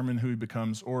and determine who he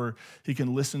becomes, or he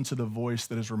can listen to the voice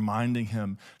that is reminding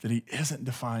him that he isn't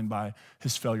defined by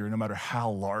his failure, no matter how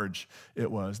large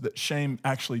it was, that shame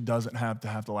actually doesn't have to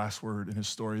have the last word in his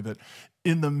story, that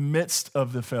in the midst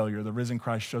of the failure, the risen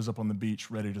Christ shows up on the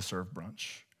beach ready to serve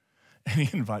brunch, and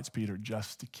he invites Peter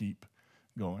just to keep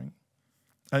going.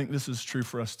 I think this is true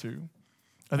for us too.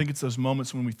 I think it's those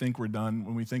moments when we think we're done,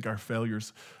 when we think our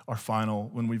failures are final,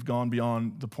 when we've gone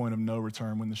beyond the point of no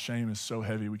return, when the shame is so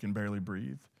heavy we can barely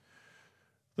breathe.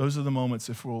 Those are the moments,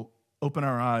 if we'll open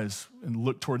our eyes and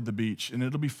look toward the beach, and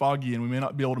it'll be foggy and we may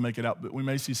not be able to make it out, but we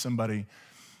may see somebody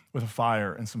with a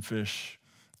fire and some fish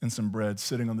and some bread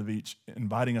sitting on the beach,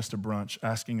 inviting us to brunch,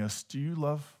 asking us, do you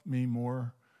love me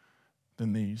more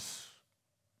than these?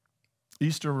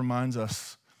 Easter reminds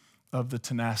us of the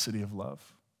tenacity of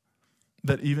love.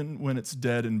 That even when it's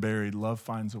dead and buried, love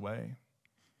finds a way.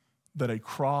 That a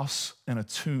cross and a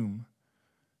tomb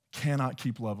cannot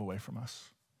keep love away from us.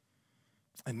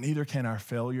 And neither can our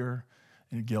failure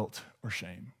and guilt or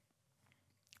shame.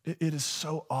 It is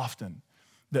so often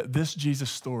that this Jesus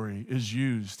story is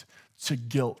used to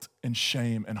guilt and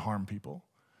shame and harm people.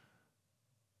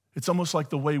 It's almost like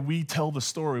the way we tell the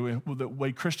story, the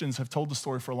way Christians have told the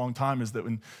story for a long time is that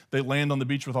when they land on the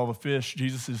beach with all the fish,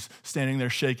 Jesus is standing there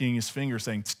shaking his finger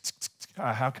saying,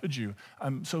 how could you?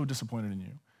 I'm so disappointed in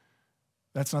you.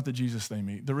 That's not the Jesus they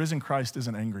meet. The risen Christ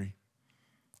isn't angry.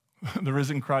 The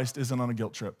risen Christ isn't on a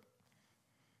guilt trip.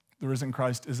 The risen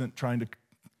Christ isn't trying to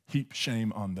heap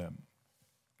shame on them.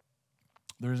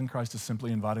 The risen Christ is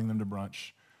simply inviting them to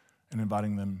brunch and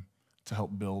inviting them to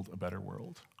help build a better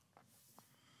world.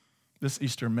 This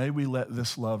Easter, may we let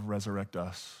this love resurrect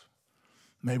us.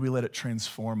 May we let it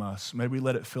transform us. May we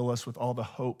let it fill us with all the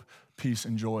hope, peace,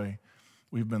 and joy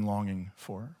we've been longing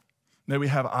for. May we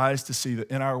have eyes to see that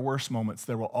in our worst moments,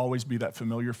 there will always be that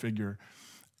familiar figure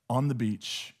on the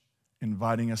beach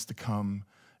inviting us to come,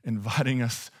 inviting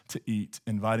us to eat,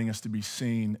 inviting us to be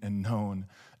seen and known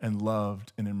and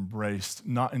loved and embraced,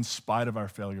 not in spite of our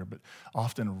failure, but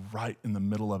often right in the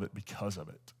middle of it because of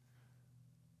it.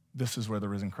 This is where the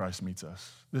risen Christ meets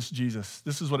us. This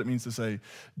is what it means to say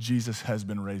Jesus has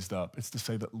been raised up. It's to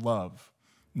say that love,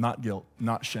 not guilt,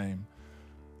 not shame,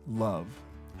 love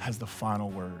has the final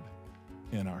word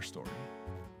in our story.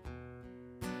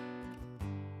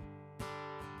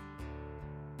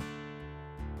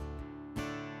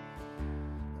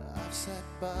 I've sat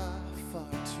by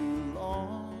far too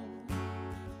long,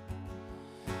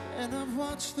 and I've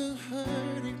watched the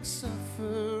hurting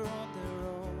suffer on their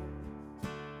own.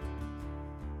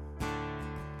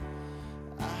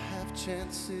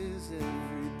 Chances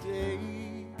every day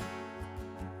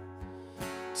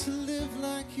to live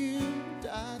like you,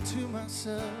 die to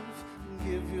myself, and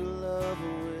give your love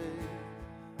away.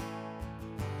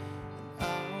 And I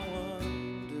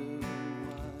wonder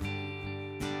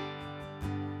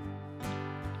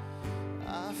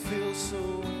why I feel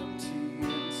so empty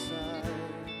inside,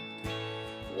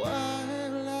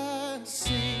 while I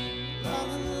sing la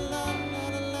la la la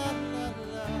la la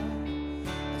la,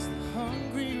 as the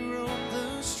hungry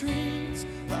streets,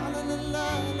 la la la la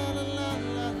la la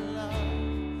la la,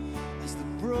 as the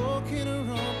broken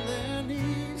are on their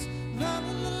knees, la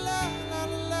la la la la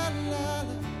la la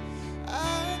la,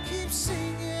 I keep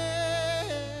singing.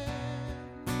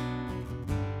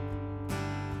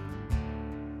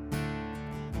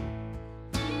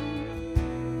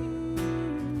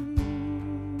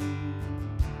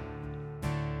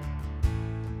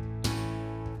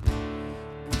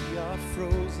 We are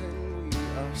frozen, we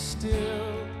are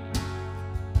still,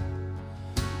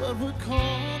 but we're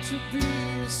called to be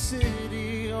a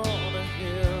city on a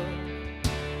hill.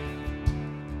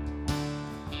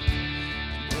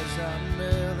 And as our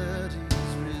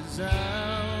melodies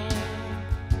resound,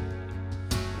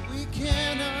 we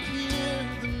cannot hear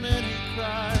the many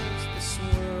cries this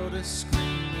world is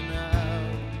screaming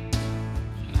out.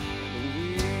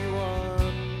 We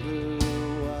wonder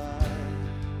why.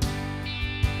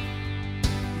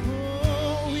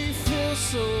 Oh, we feel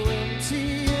so empty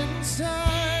inside.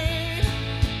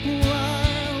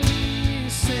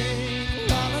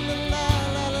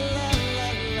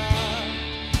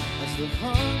 The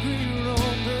hungry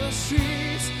roam the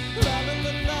streets, la la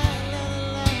la la la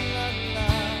la la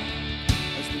la,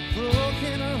 as the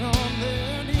broken are on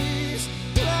their knees,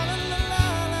 la la la la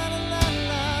la la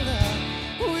la la,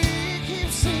 we keep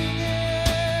singing.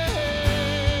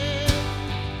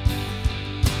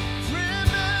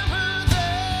 Remember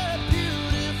that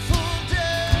beautiful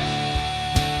day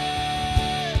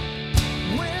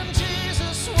when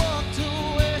Jesus walked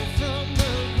away from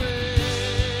the grave.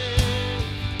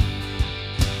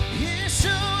 He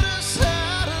showed us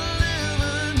how to live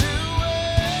a new way,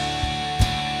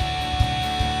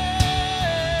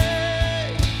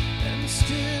 and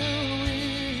still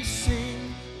we sing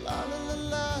la la la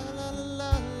la la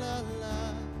la la la,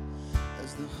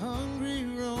 as the hungry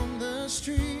roam the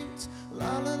streets,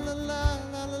 la la la la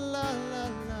la la la la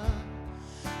la,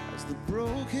 as the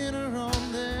broken are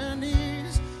on their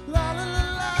knees, la la la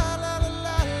la la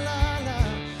la la la,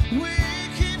 we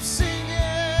keep singing.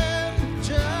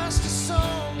 Just a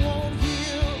song won't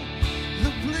heal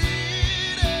the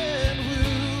bleeding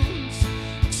wounds.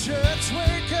 Church,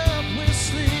 wake up, we're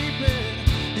sleeping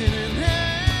in an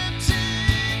empty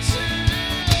tomb.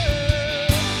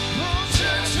 Oh,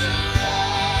 church,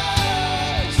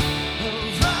 arise,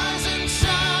 arise and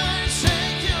shine.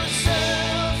 Shake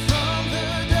yourself from the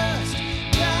dust.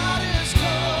 God is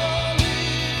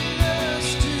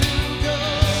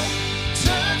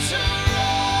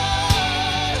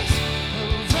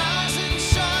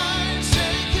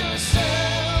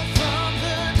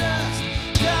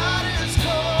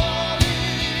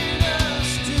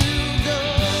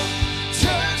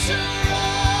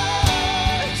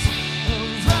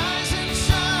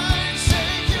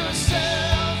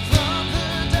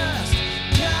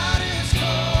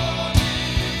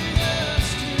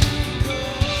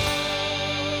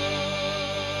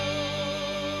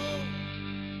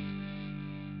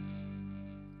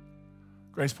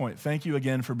GracePointe, thank you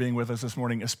again for being with us this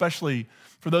morning, especially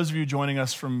for those of you joining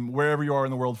us from wherever you are in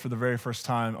the world for the very first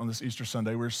time on this Easter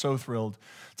Sunday. We're so thrilled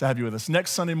to have you with us.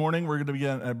 Next Sunday morning, we're going to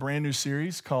begin a brand new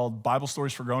series called Bible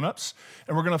Stories for Grown-Ups,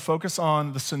 and we're going to focus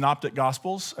on the Synoptic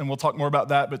Gospels, and we'll talk more about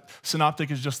that, but synoptic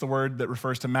is just the word that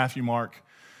refers to Matthew, Mark,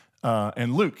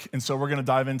 and Luke. And so we're going to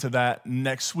dive into that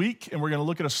next week, and we're going to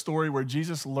look at a story where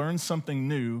Jesus learns something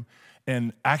new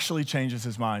and actually changes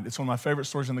his mind. It's one of my favorite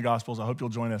stories in the Gospels. I hope you'll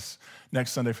join us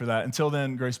next Sunday for that. Until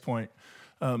then, GracePointe,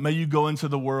 may you go into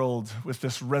the world with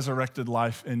this resurrected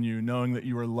life in you, knowing that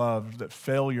you are loved, that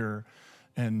failure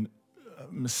and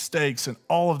mistakes and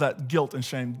all of that guilt and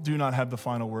shame do not have the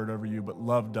final word over you, but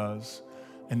love does,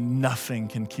 and nothing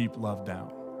can keep love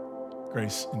down.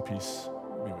 Grace and peace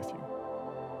be with you.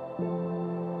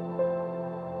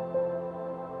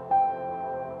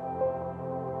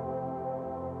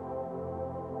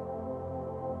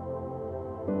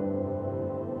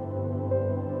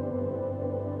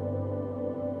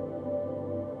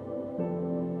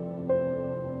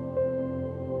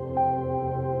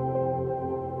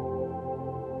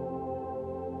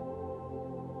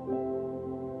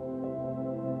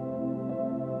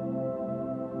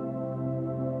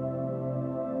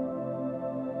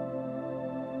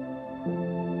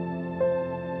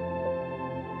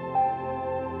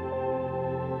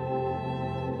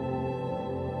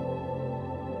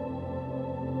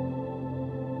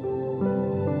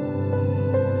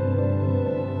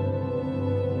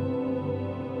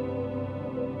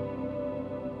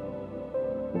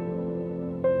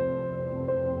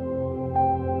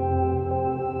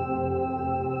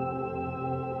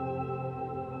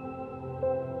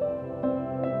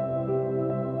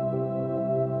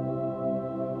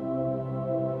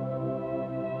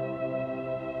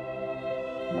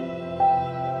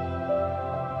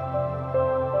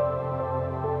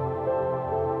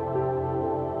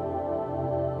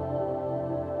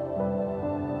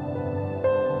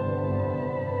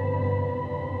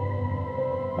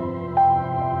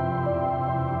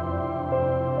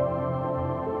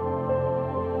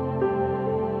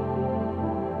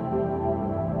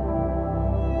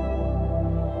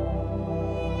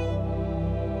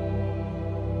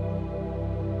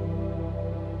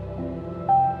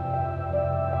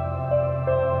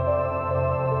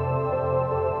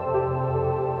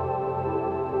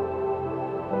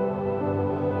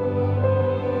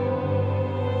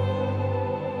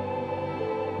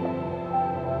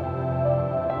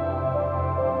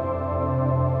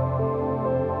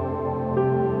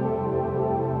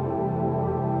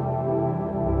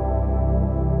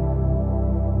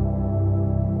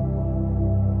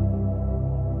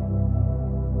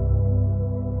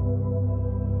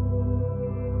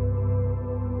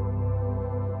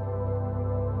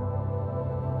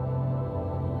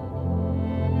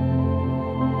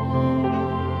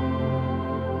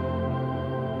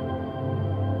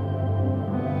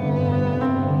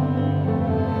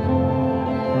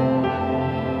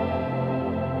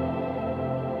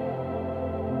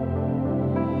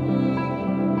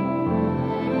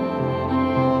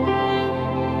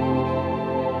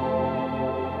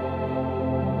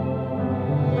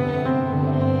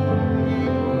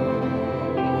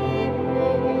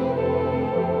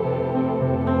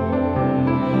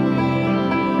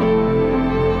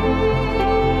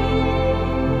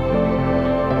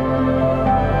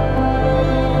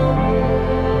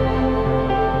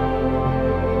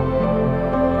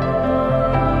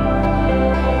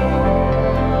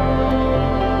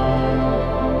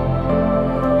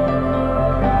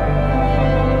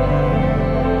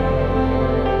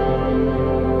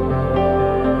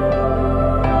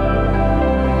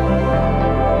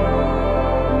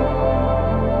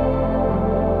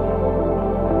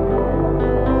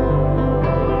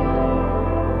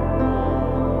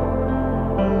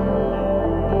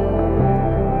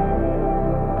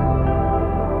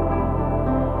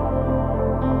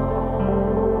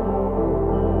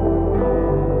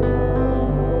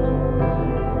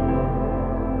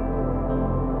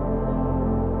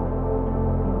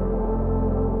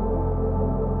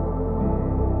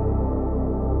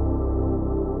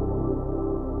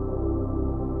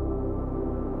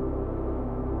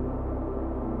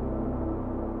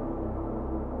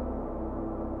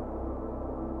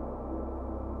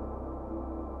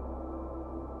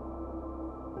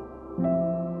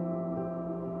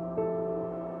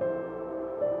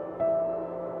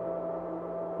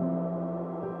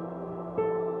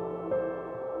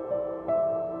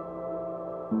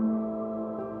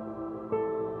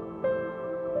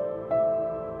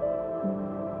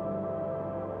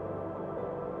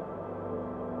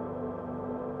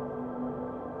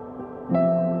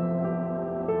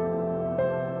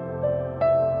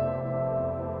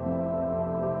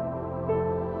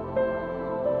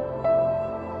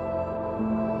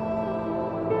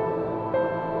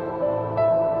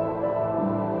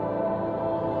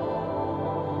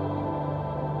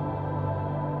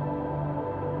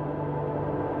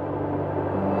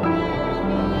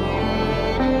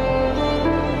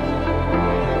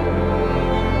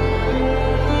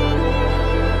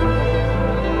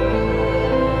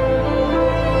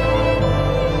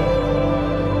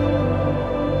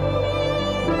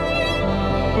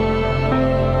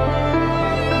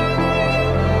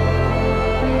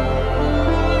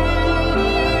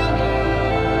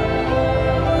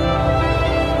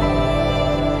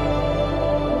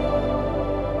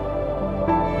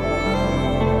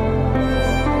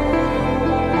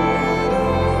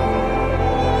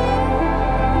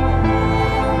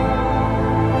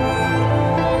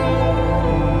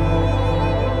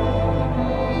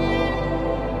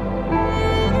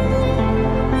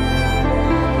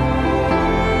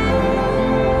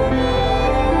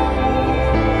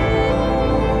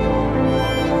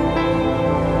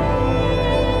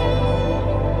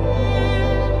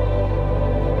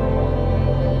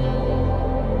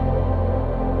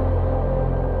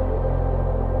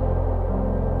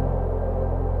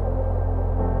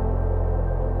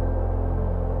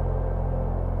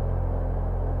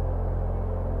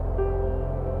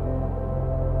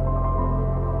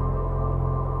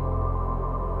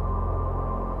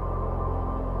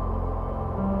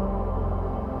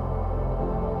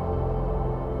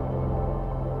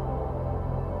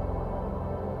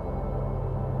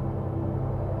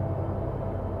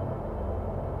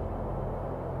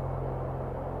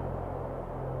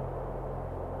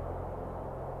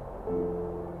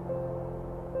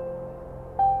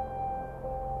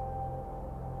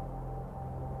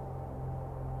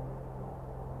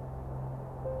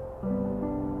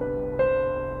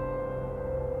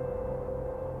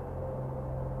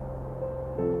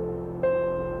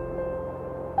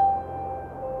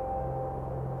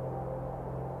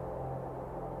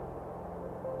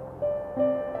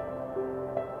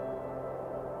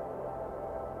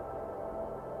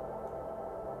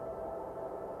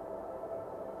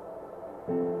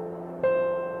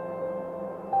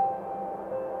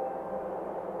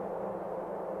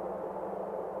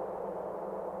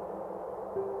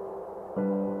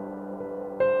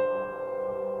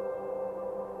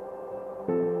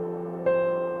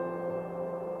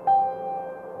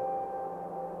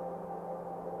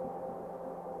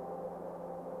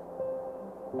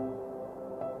 you.